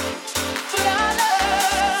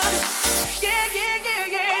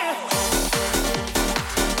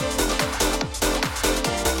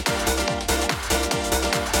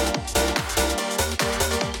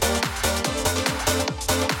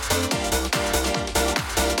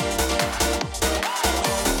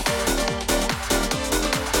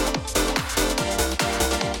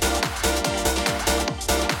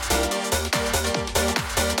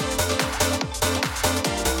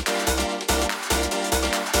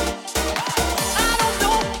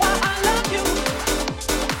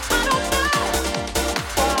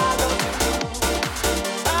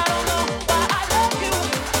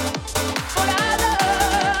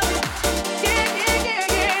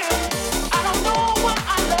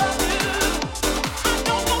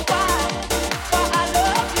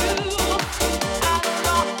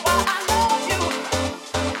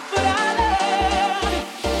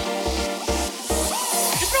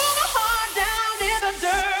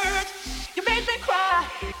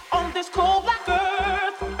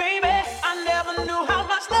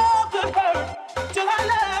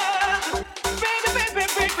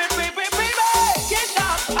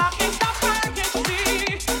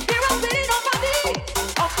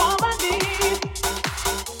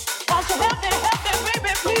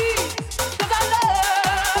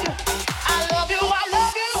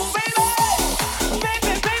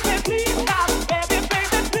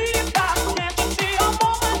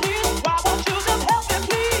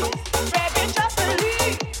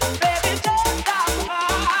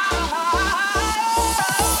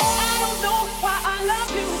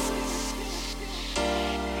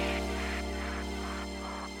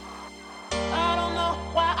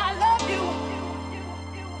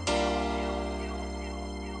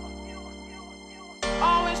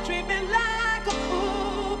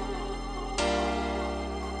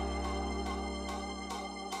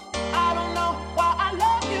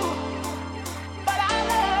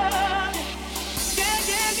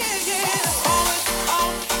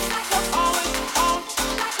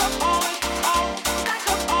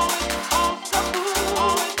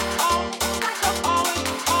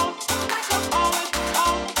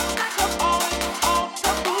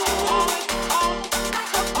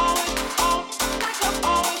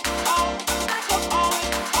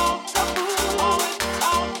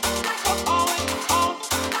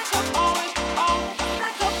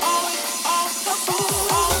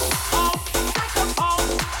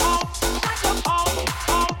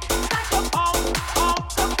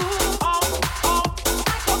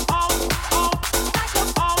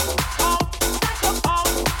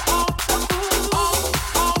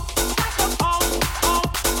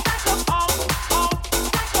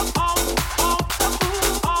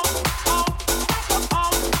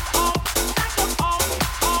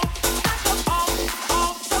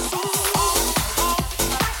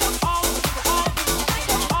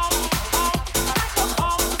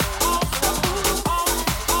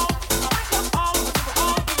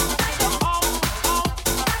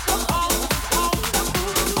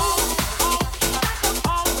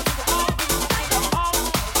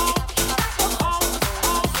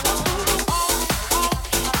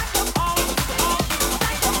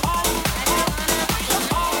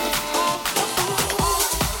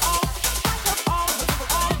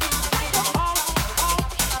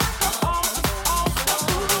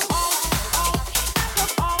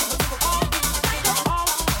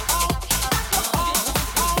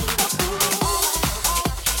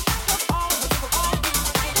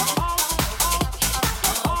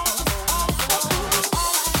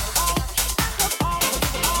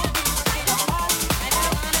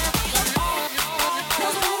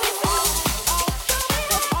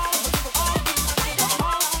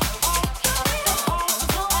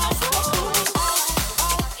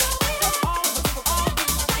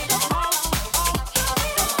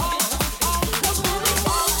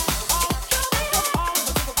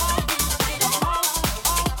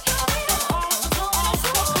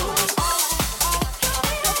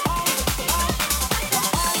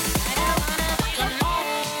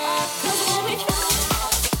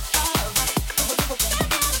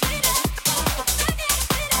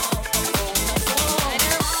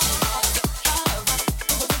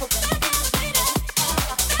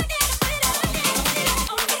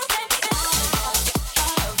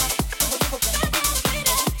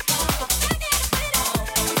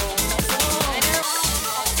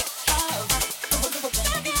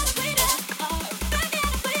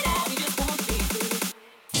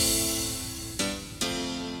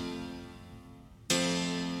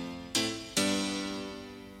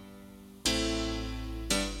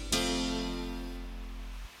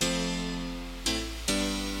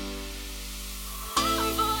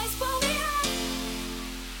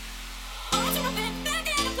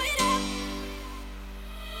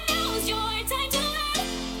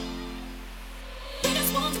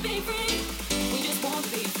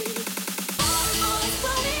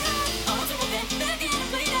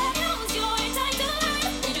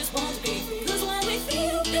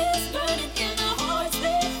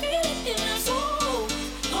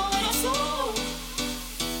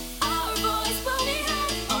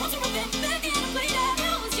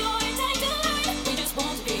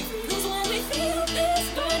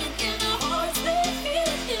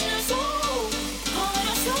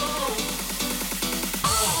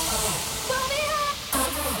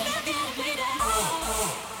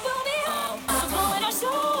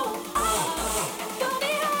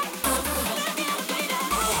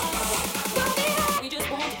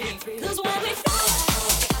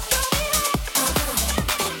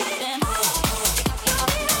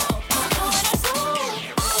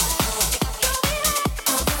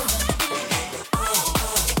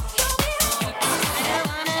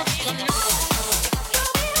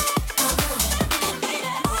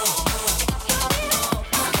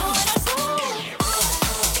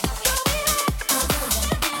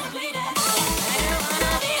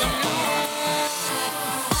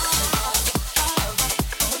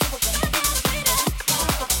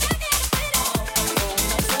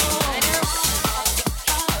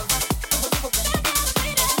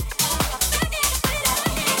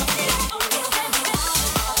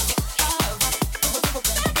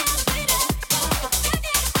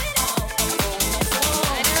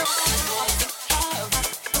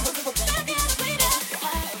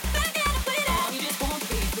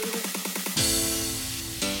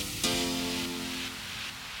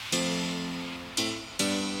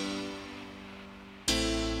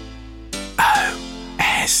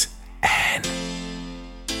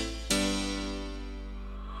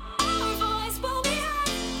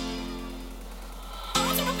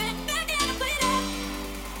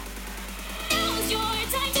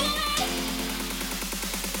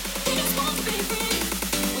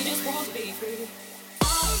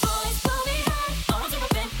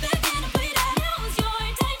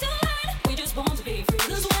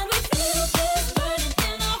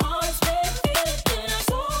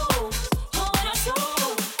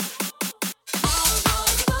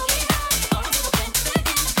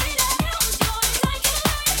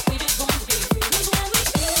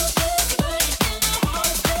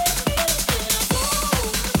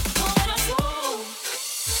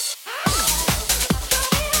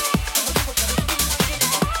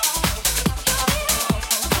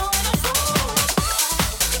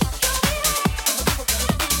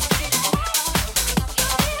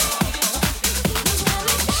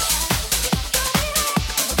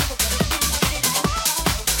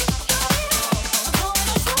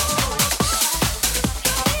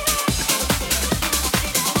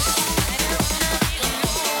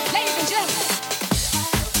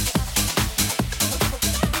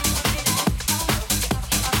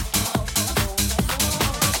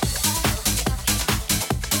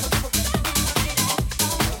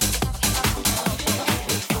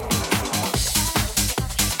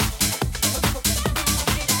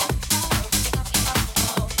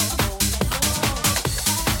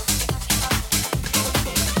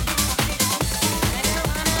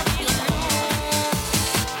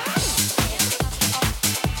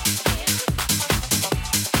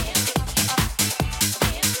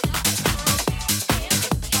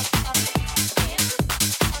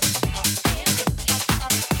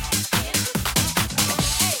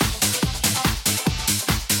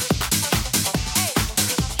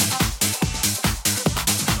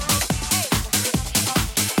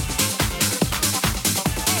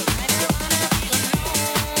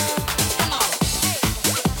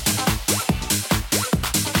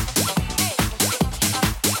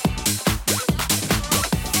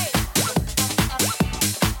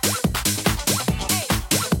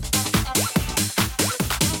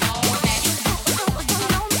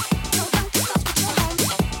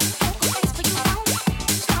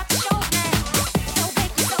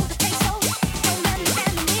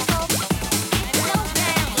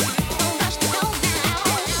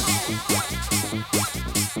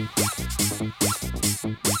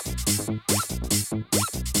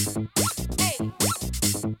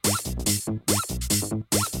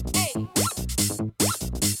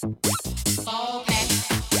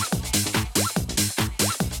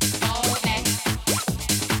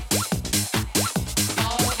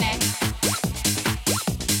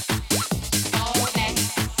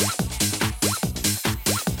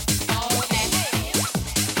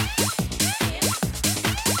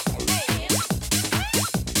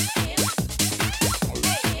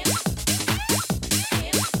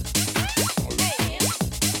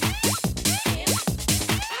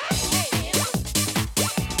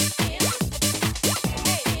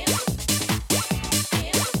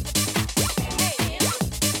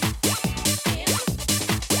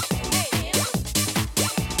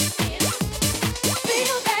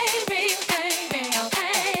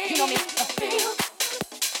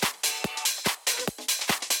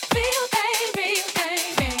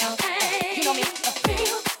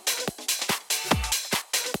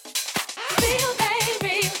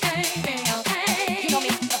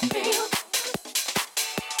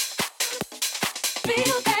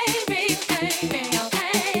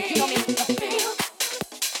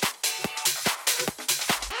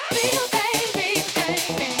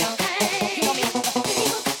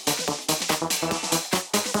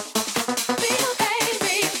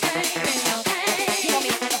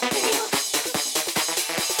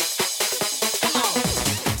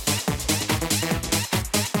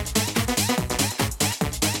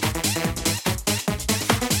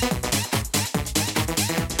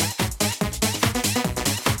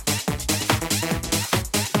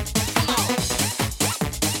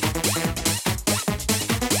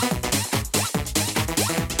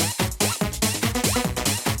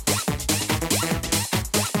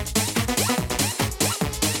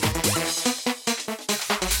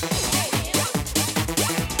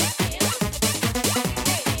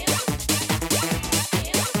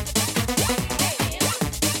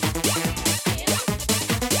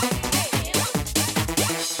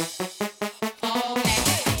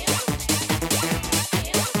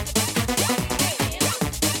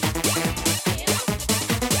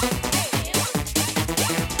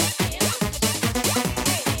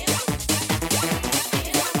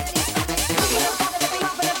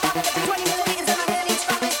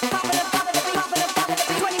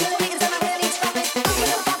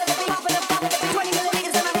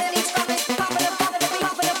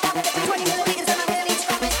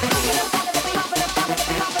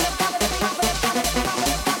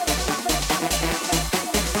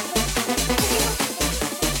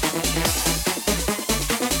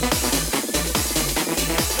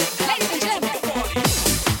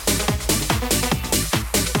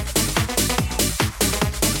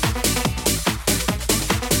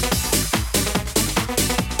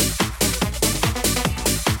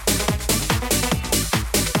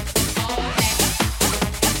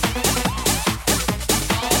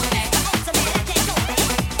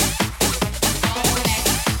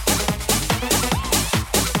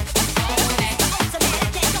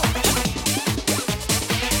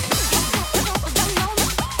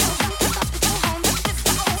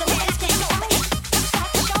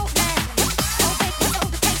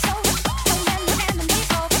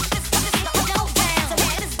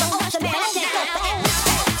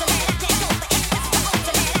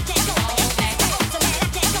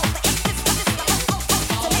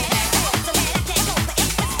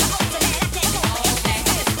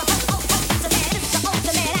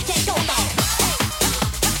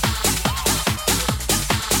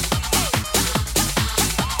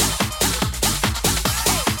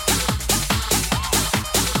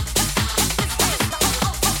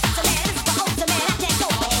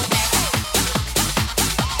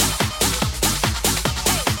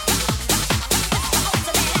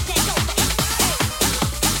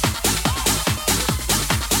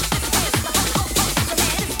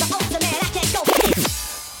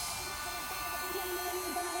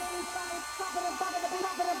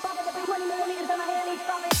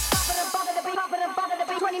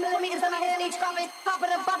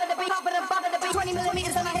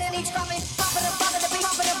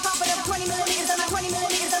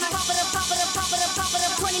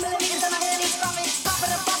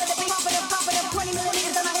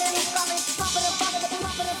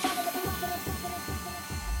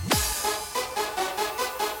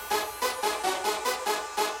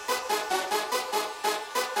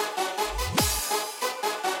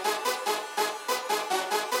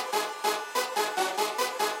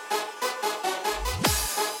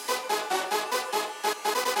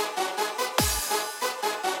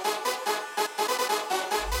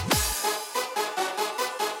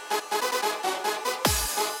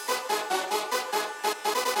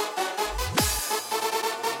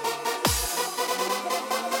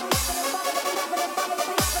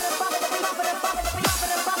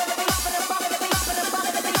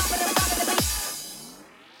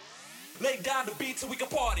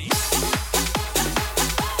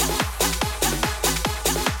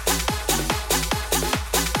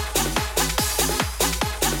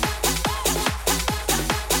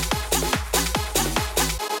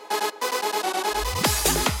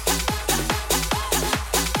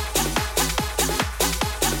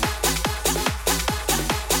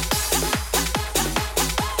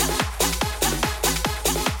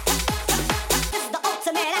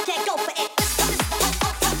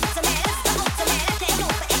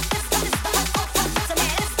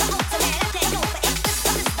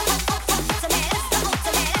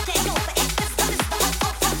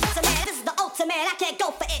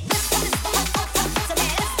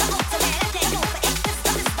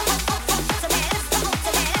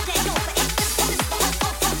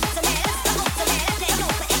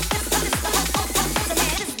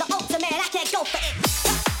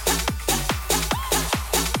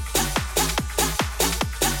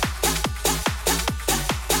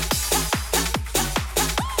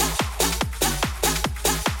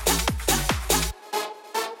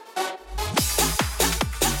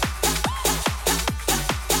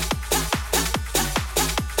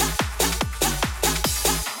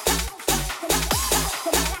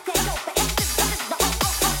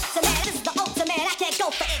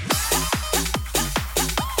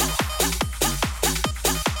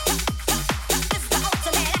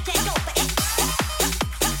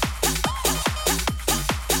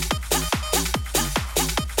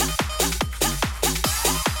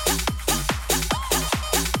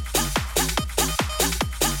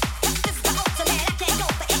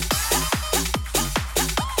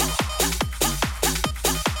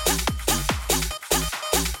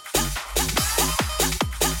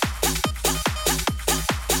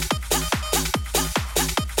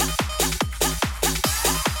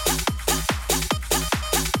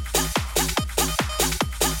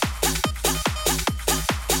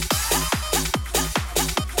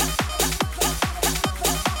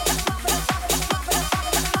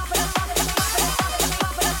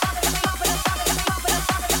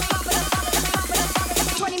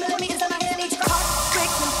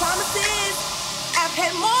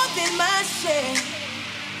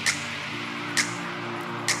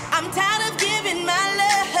 I'm tired of giving my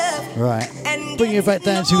love. Right. Bring you back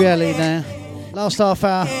down to reality now. Last half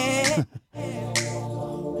hour.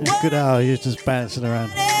 Good hour, you're just bouncing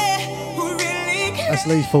around. That's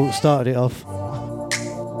Lee's fault, started it off.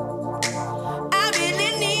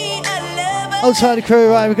 Old Tidy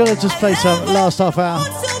Crew, right, we're going to just play some last half hour.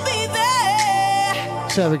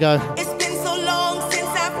 So there we go. It's been so long since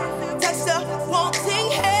I've touched a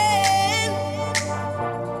wanting hand.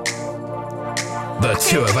 The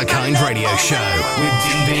Two of a Kind Radio Show with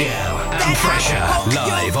DBL and Pressure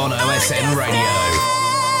live on OSN Radio.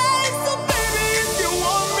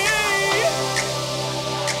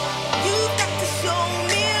 You got to show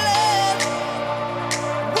me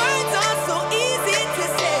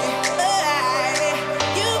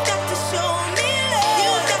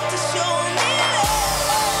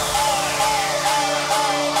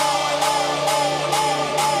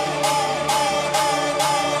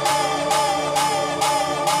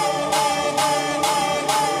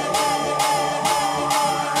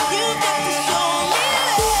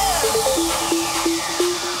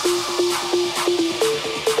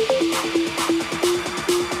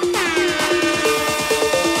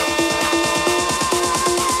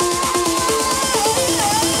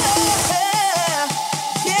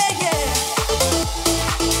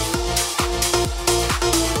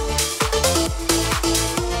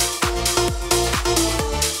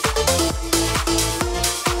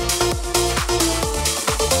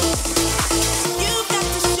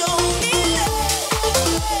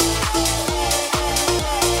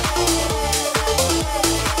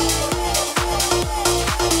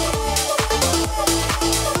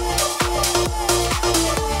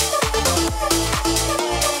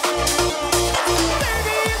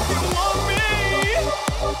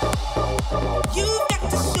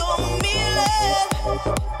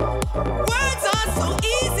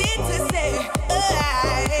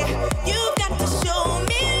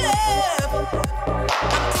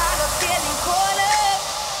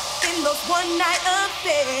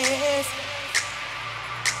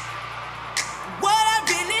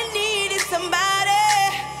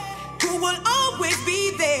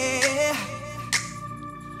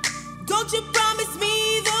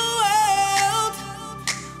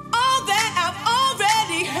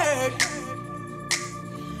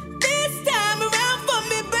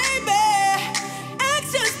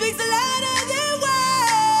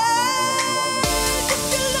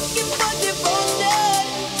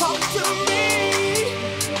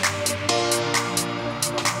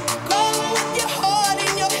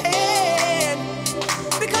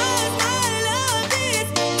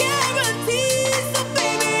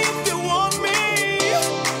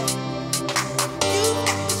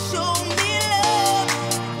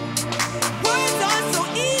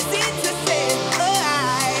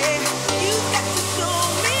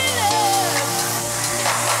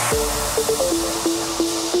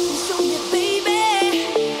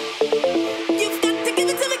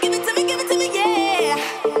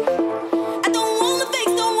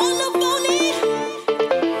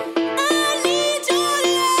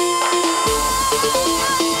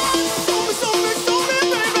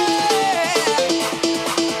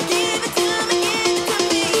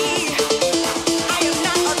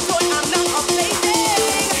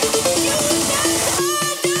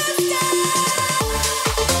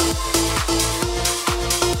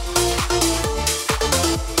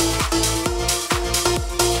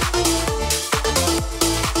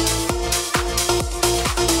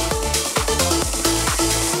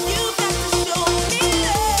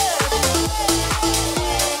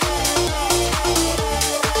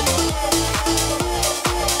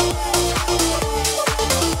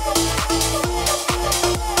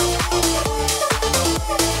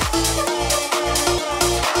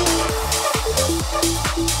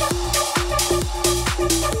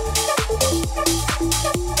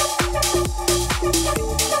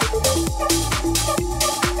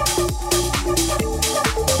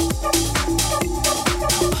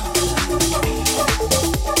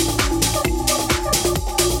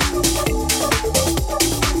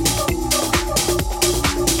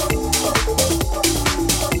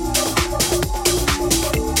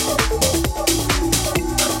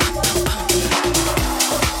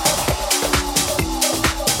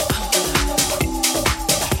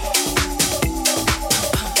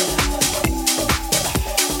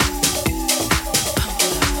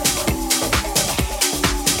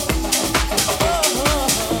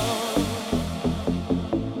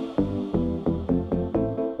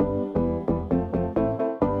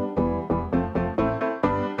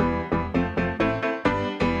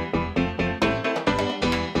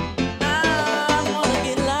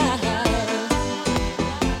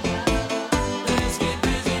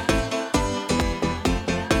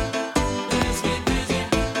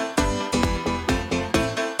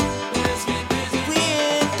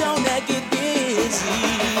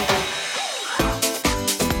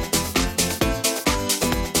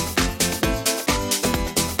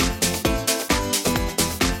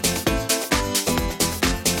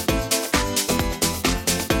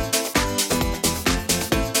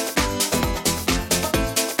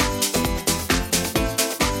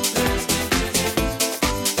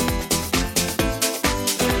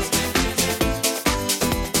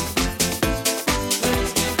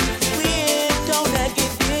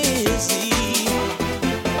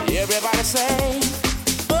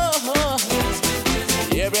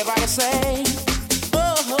Everybody say,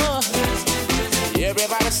 oh, oh.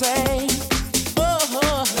 Everybody say, oh,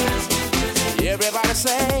 oh. Everybody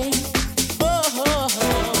say, oh, oh,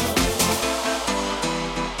 oh.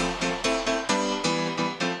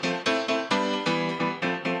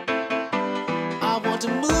 I want to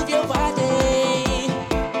move your body.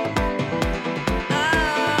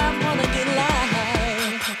 I wanna get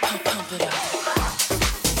live. Pump it up.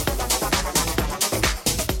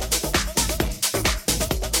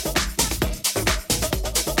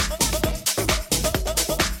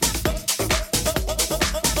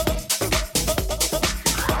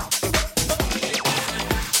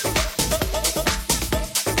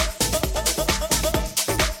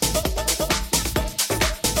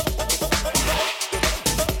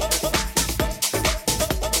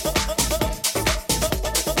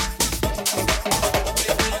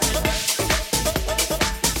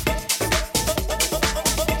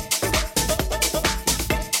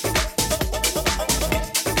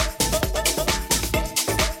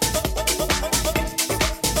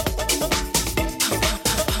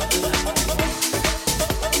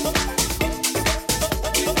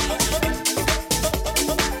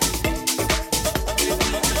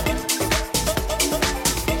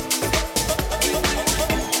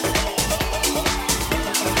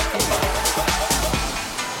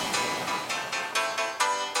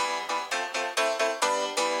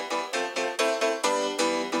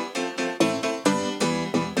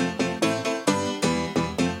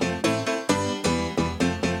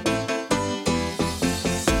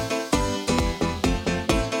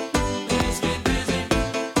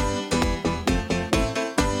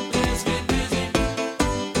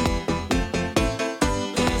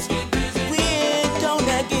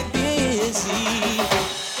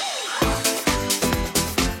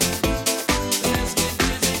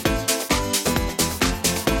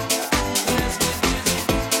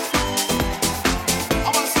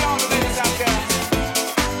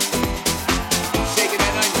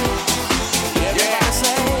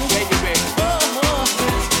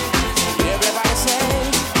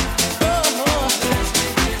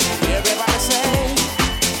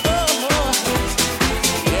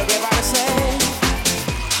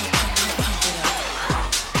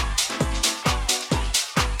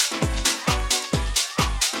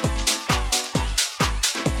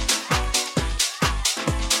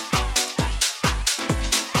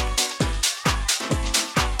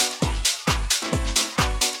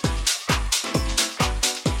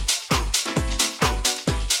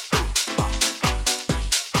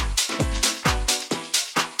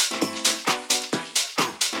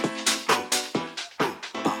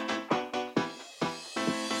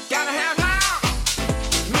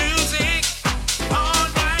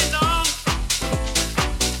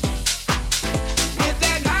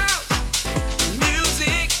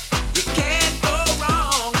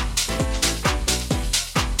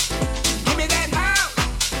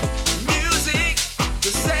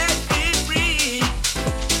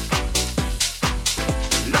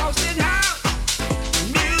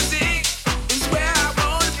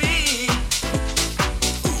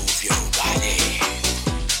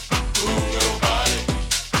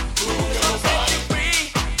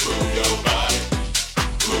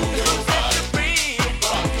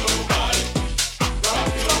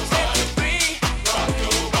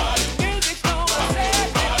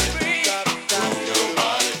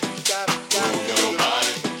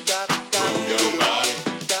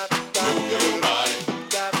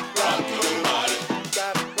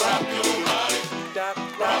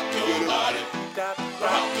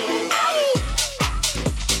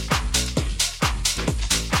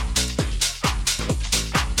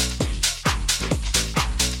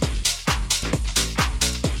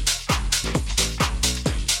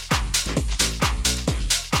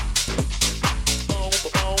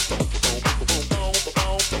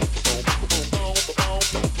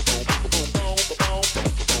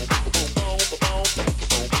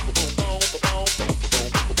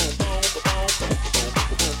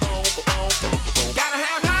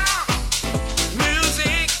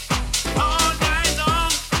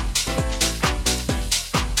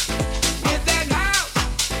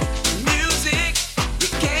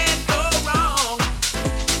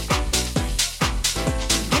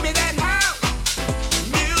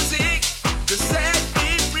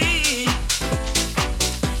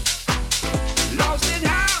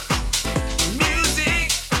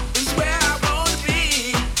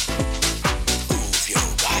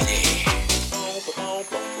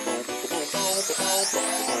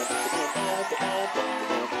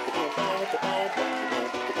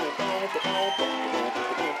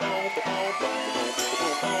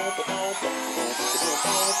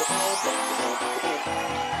 Move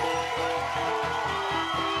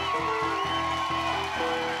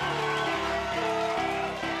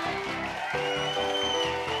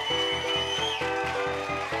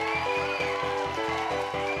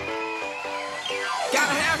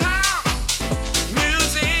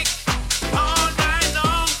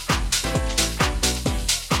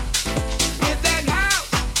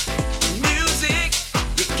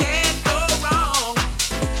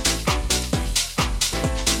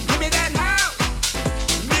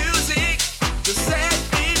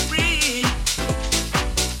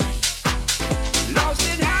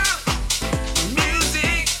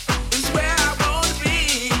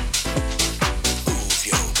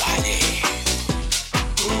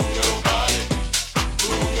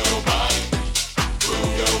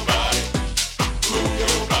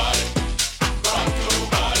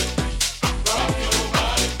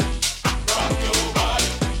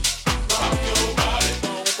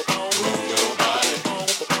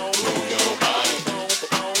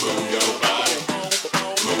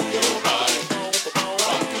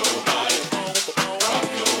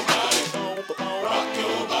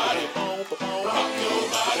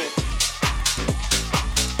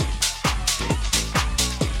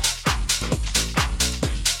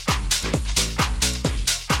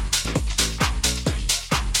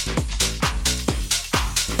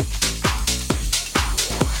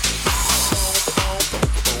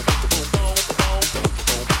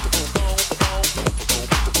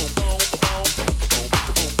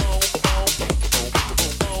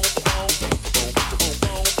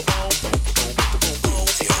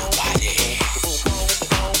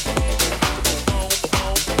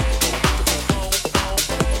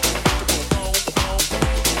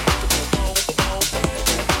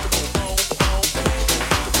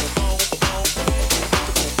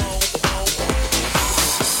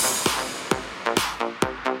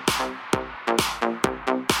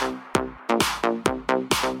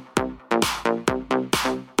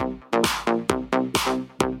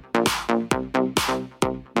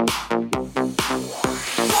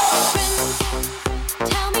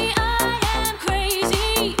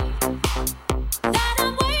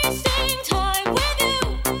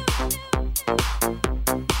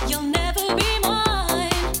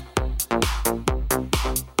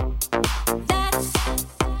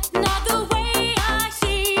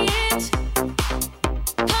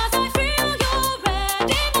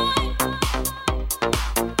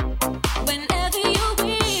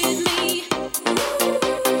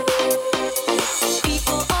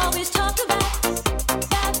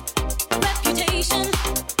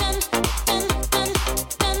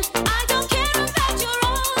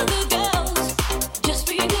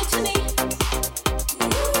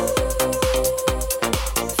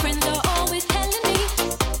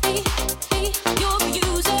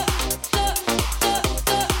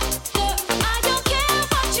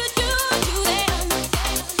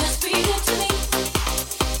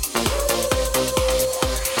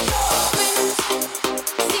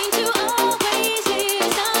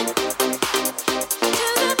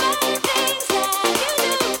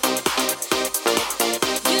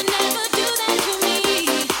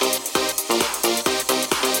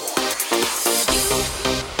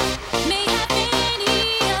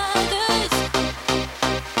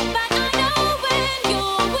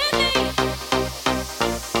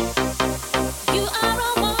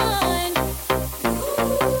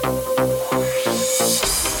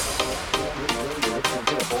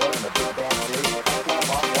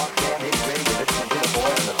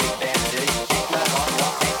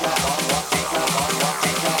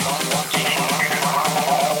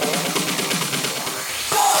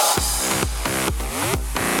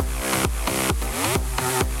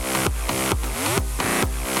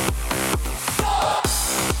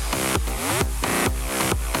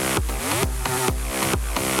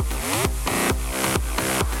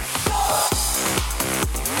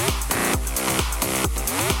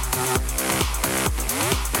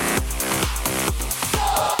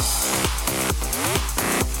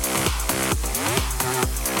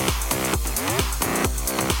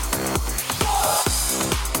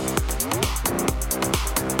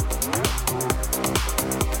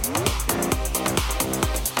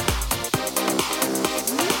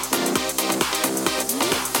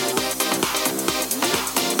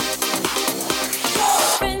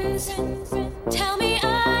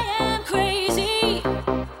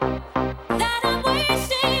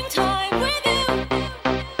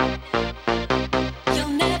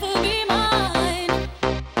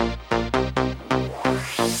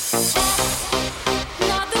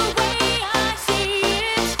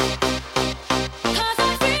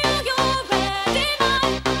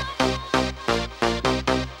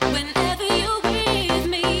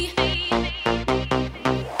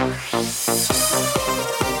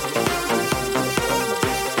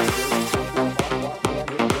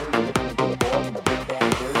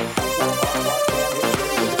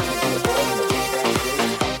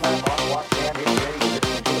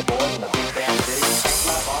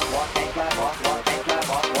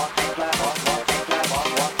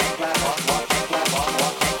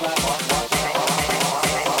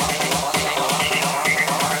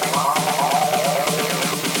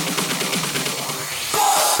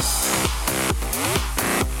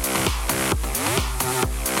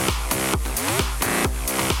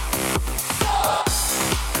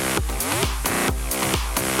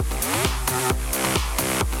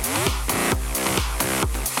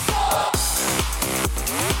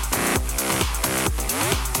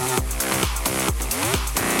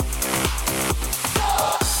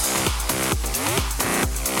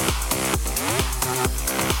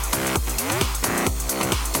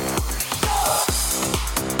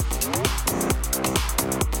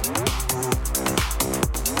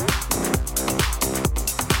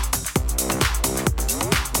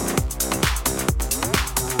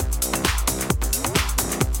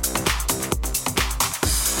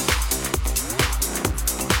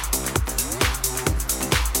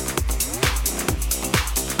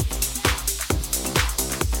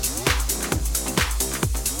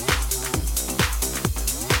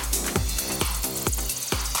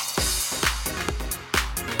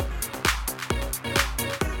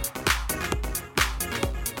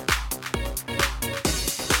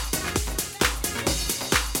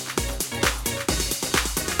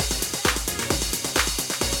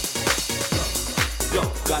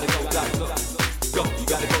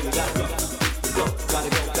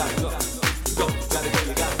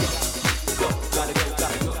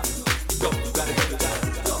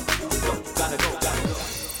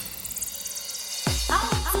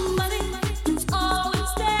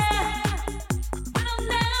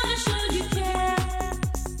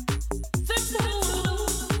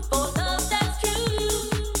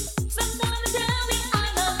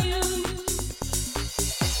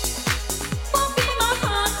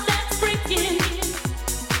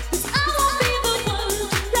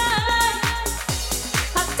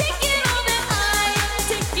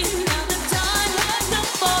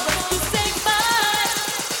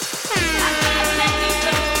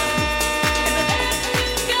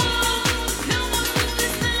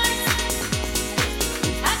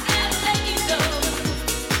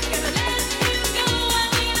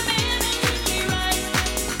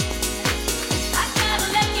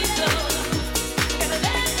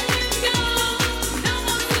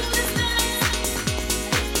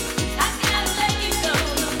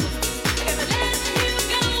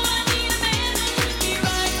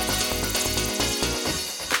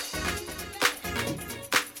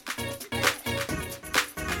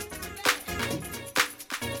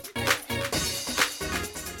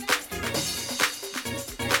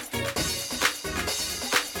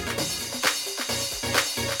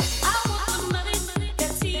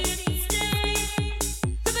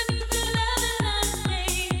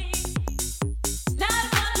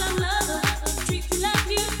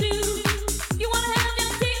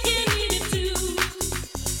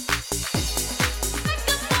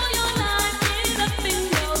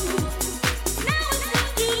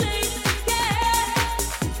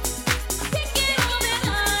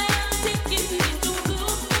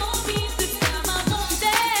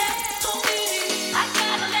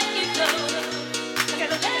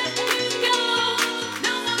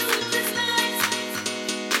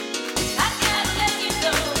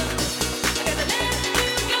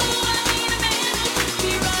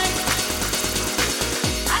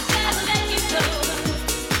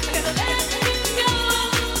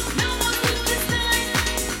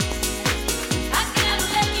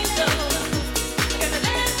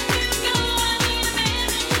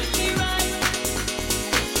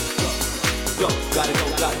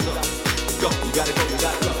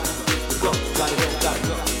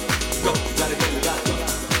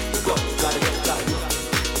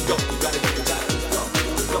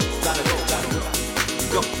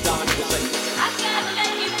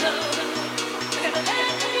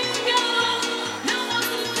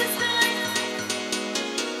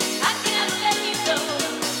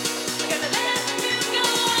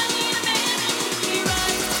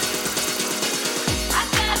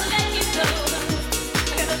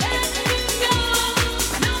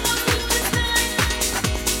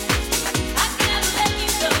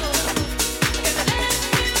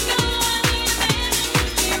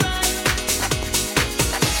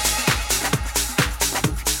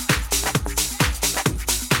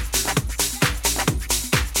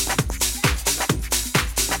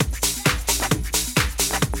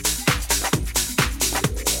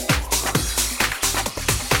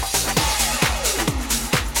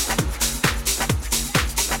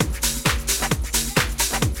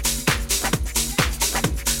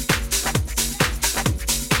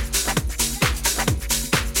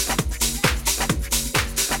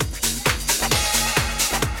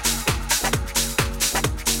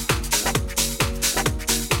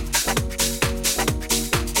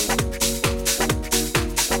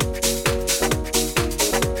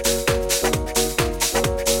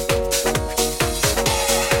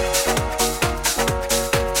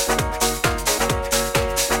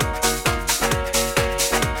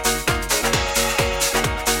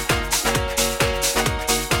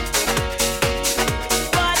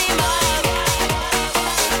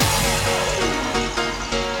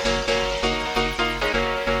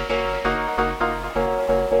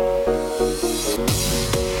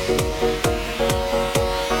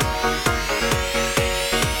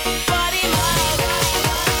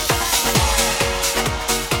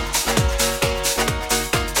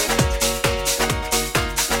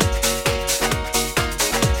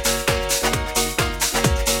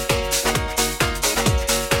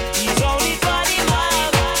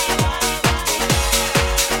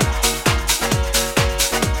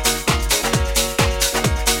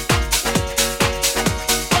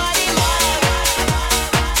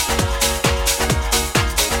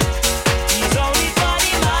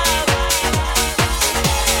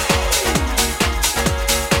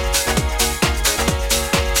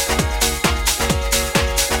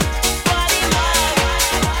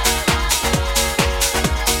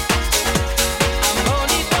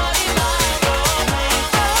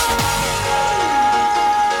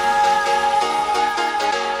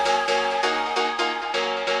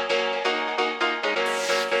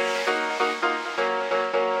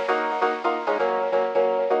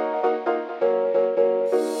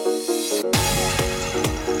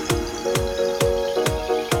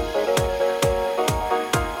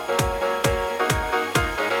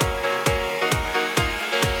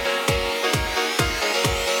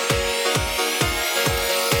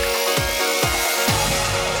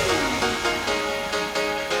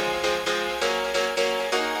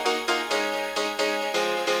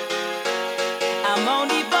I'm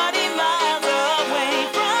only 40 miles away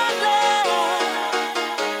from love.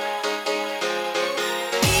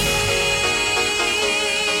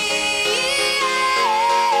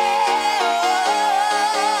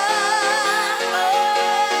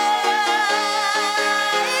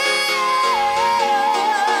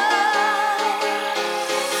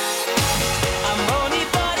 I'm only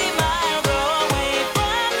 40 miles away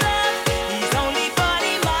from love. He's only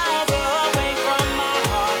 40 miles away from my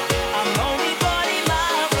heart. I'm only 40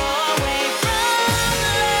 miles away from I'm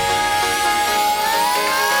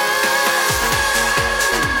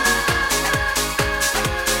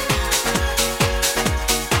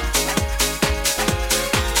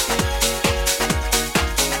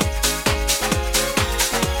only 40 miles away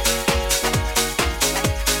from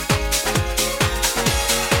love.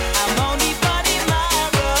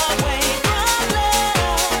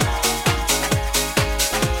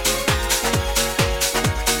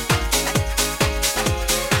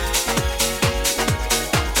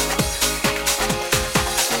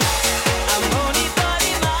 I'm only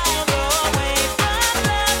 40 miles away from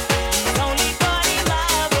love. He's only 40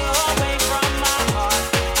 miles away from my heart.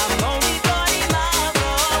 I'm only 40 miles away from I'm only 40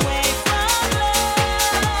 miles away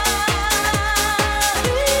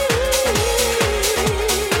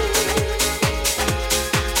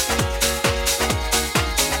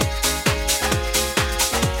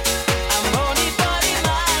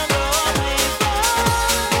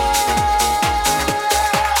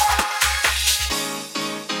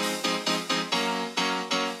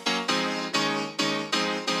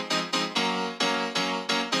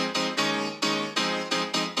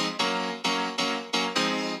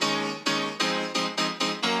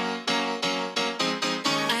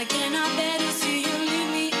I cannot bear to see you leave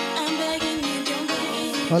me. I'm begging you, don't go.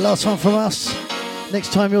 Right, last one from us.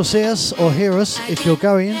 Next time you'll see us or hear us, if you're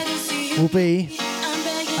going, will be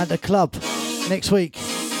at the club next week.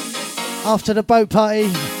 After the boat party,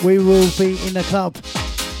 we will be in the club.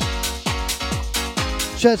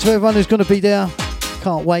 Shout out to everyone who's going to be there.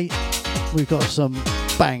 Can't wait. We've got some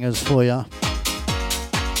bangers for you.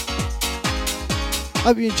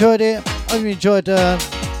 Hope you enjoyed it. Hope you enjoyed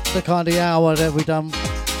the kind of hour that we done.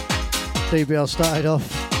 DBL started off,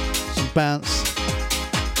 some bounce,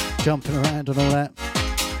 jumping around and all that.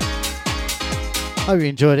 Hope you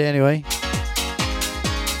enjoyed it anyway.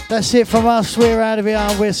 That's it from us. We're out of here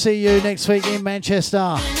and we'll see you next week in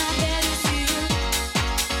Manchester.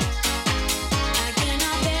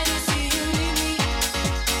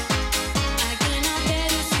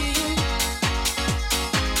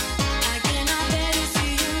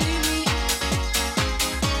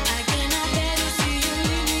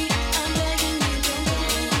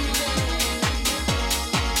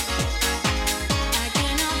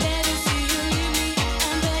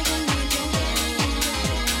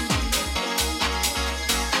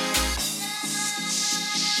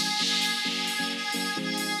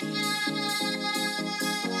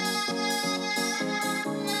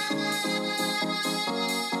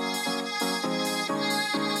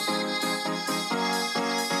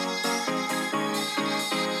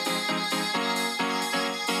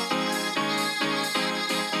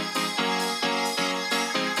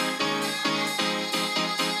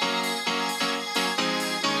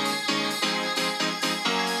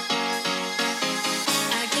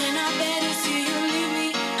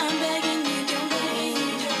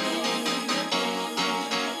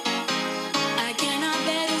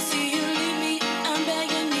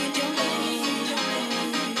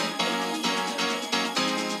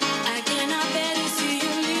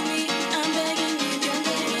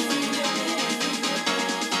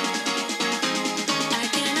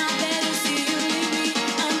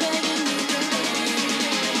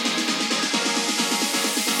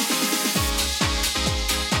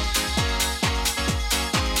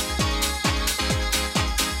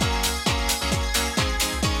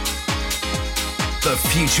 The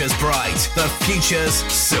future's bright. The future's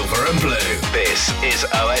silver and blue. This is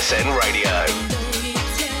OSN Radio. I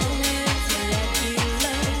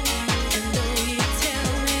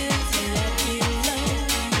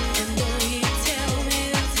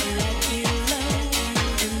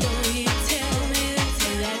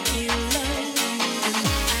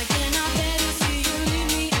cannot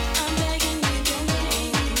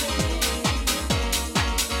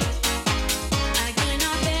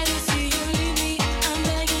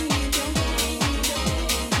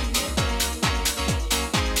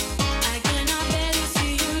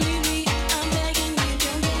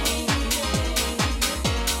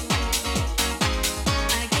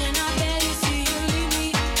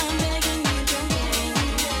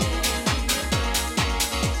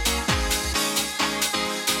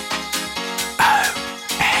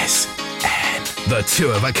The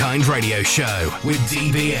Two of a Kind Radio Show with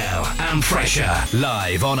DBL and Pressure,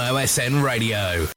 live on OSN Radio.